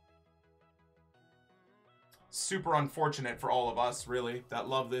 Super unfortunate for all of us, really, that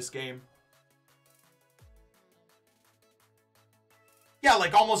love this game. Yeah,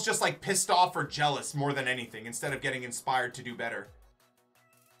 like almost just like pissed off or jealous more than anything, instead of getting inspired to do better.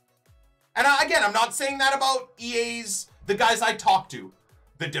 And again, I'm not saying that about EA's, the guys I talk to.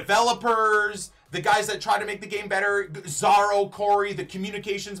 The developers, the guys that try to make the game better, Zaro, Corey, the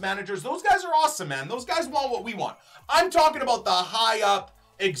communications managers, those guys are awesome, man. Those guys want what we want. I'm talking about the high up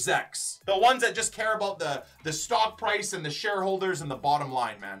execs. The ones that just care about the stock price and the shareholders and the bottom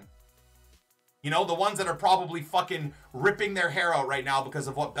line, man. You know, the ones that are probably fucking ripping their hair out right now because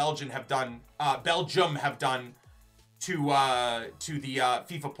of what Belgium have done to the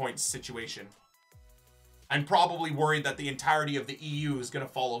FIFA points situation. And probably worried that the entirety of the EU is going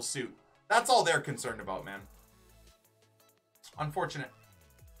to follow suit. That's all they're concerned about, man. Unfortunate.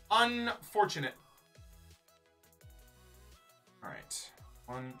 Unfortunate. All right.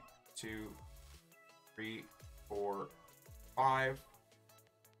 1, 2, 3, 4, 5.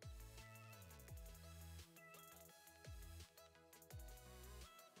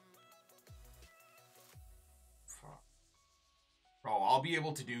 Bro, I'll be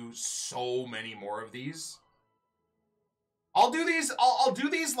able to do so many more of these. I'll do these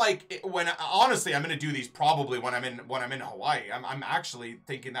like when, honestly, I'm gonna do these probably when I'm in Hawaii. I'm actually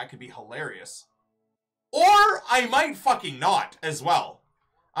thinking that could be hilarious. Or I might fucking not as well.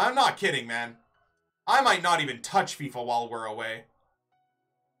 I'm not kidding, man. I might not even touch FIFA while we're away.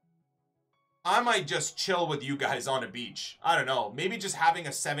 I might just chill with you guys on a beach. I don't know. Maybe just having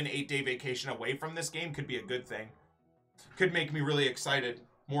a 7-8 day vacation away from this game could be a good thing. Could make me really excited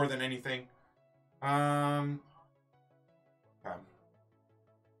more than anything. Okay.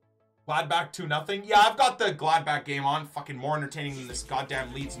 Gladbach 2-0. Yeah, I've got the Gladbach game on. Fucking more entertaining than this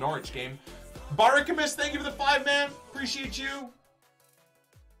goddamn Leeds Norwich game. Barakamis, thank you for the 5, man. Appreciate you.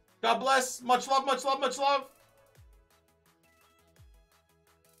 God bless. Much love, much love, much love.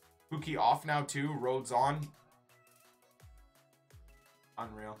 Buki off now too. Rhodes on.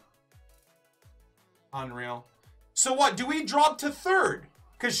 Unreal. Unreal. So what? Do we drop to 3rd?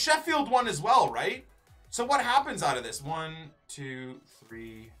 Because Sheffield won as well, right? So what happens out of this? 1, 2,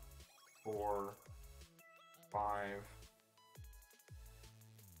 3, 4, 5.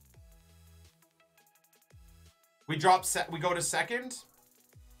 We drop we go to 2nd.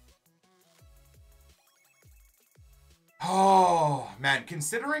 Oh, man.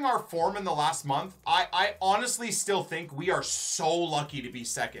 Considering our form in the last month, I honestly still think we are so lucky to be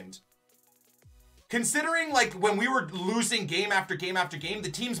 2nd. Considering, like, when we were losing game after game after game,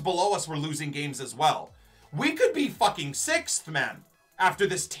 the teams below us were losing games as well. We could be fucking 6th, man, after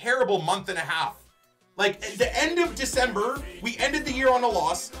this terrible month and a half. Like, at the end of December, we ended the year on a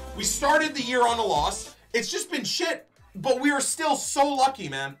loss. We started the year on a loss. It's just been shit, but we are still so lucky,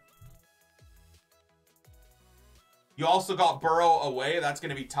 man. You also got Burrow away. That's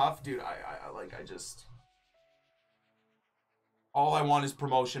going to be tough. Dude, I just... All I want is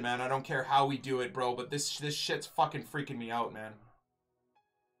promotion, man. I don't care how we do it, bro, but this shit's fucking freaking me out, man.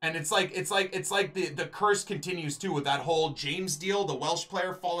 And it's like the curse continues too with that whole James deal, the Welsh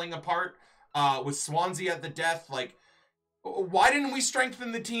player falling apart, with Swansea at the death. Like, why didn't we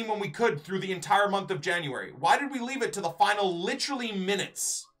strengthen the team when we could through the entire month of January? Why did we leave it to the final literally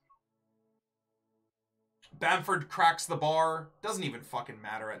minutes? Bamford cracks the bar. Doesn't even fucking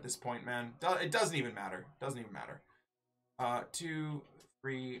matter at this point, man. It doesn't even matter. Doesn't even matter. 2,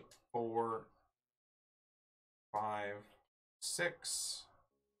 3, 4, 5, 6.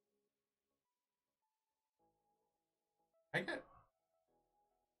 Take it.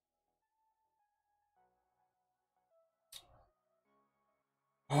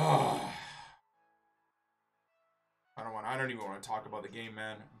 Oh. I don't even want to talk about the game,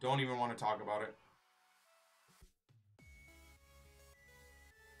 man. Don't even want to talk about it.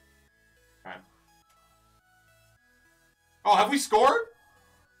 Okay. Oh, have we scored?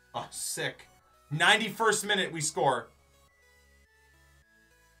 Oh, sick. 91st minute, we score.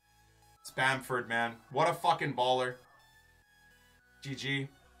 It's Bamford, man. What a fucking baller. GG.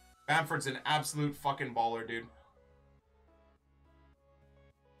 Bamford's an absolute fucking baller, dude.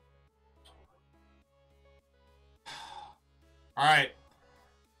 Alright.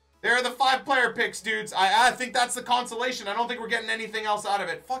 There are the 5 player picks, dudes. I think that's the consolation. I don't think we're getting anything else out of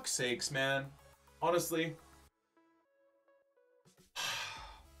it. Fuck's sakes, man. Honestly.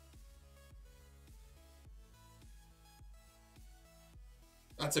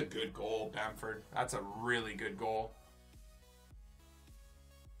 That's a good goal, Bamford. That's a really good goal.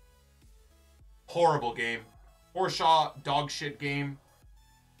 Horrible game. Horshaw, dog shit game.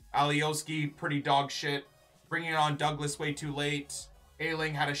 Alioski, pretty dog shit. Bringing on Douglas way too late.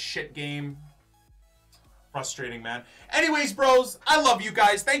 Ailing had a shit game. Frustrating, man. Anyways, bros, I love you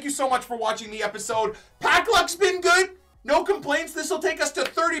guys. Thank you so much for watching the episode. Pack luck's been good. No complaints. This will take us to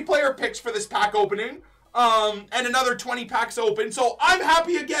 30 player picks for this pack opening. And another 20 packs open. So I'm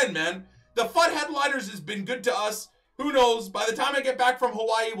happy again, man. The FUT Headliners has been good to us. Who knows? By the time I get back from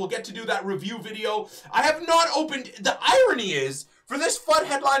Hawaii, we'll get to do that review video. I have not opened... The irony is, for this FUT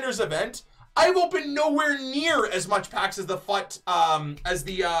Headliners event, I've opened nowhere near as much packs as the FUT, as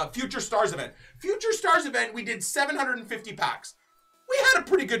the Future Stars event. Future Stars event, we did 750 packs. We had a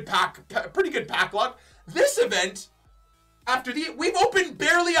pretty good pack luck. This event, we've opened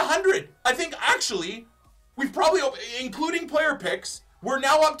barely 100. I think actually, we've probably, including player picks,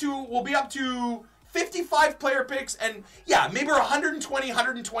 we'll be up to 55 player picks, and yeah, maybe 120,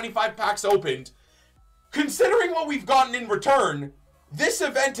 125 packs opened. Considering what we've gotten in return, this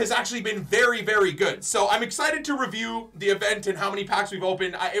event has actually been very, very good. So I'm excited to review the event and how many packs we've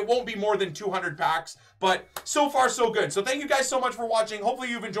opened. It won't be more than 200 packs, but so far so good. So thank you guys so much for watching. Hopefully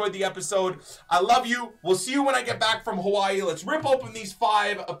you've enjoyed the episode. I love you. We'll see you when I get back from Hawaii. Let's rip open these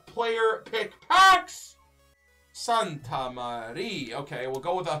 5 player pick packs. Santa Maria. Okay, we'll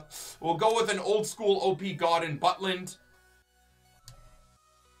go with an old school OP God in Butland.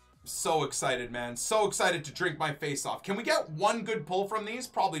 So excited, man. So excited to drink my face off. Can we get one good pull from these?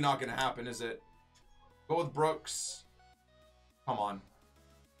 Probably not going to happen, is it? Go with Brooks. Come on.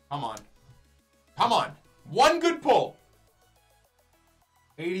 Come on. Come on. One good pull.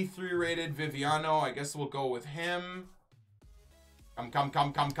 83 rated Viviano. I guess we'll go with him.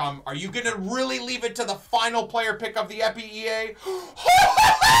 Come. Are you going to really leave it to the final player pick of the EPEA?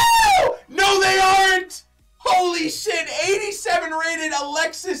 No, they aren't! Holy shit, 87 rated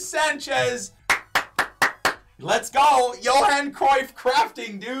Alexis Sanchez. Let's go. Johan Cruyff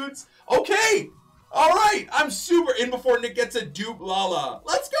crafting, dudes. Okay. All right. I'm super in before Nick gets a dupe Lala.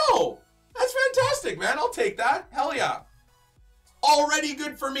 Let's go. That's fantastic, man. I'll take that. Hell yeah. Already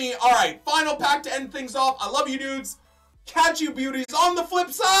good for me. All right. Final pack to end things off. I love you, dudes. Catch you, beauties. On the flip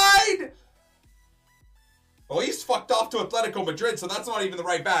side. Oh, he's fucked off to Atletico Madrid, so that's not even the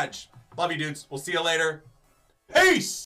right badge. Love you, dudes. We'll see you later. Peace!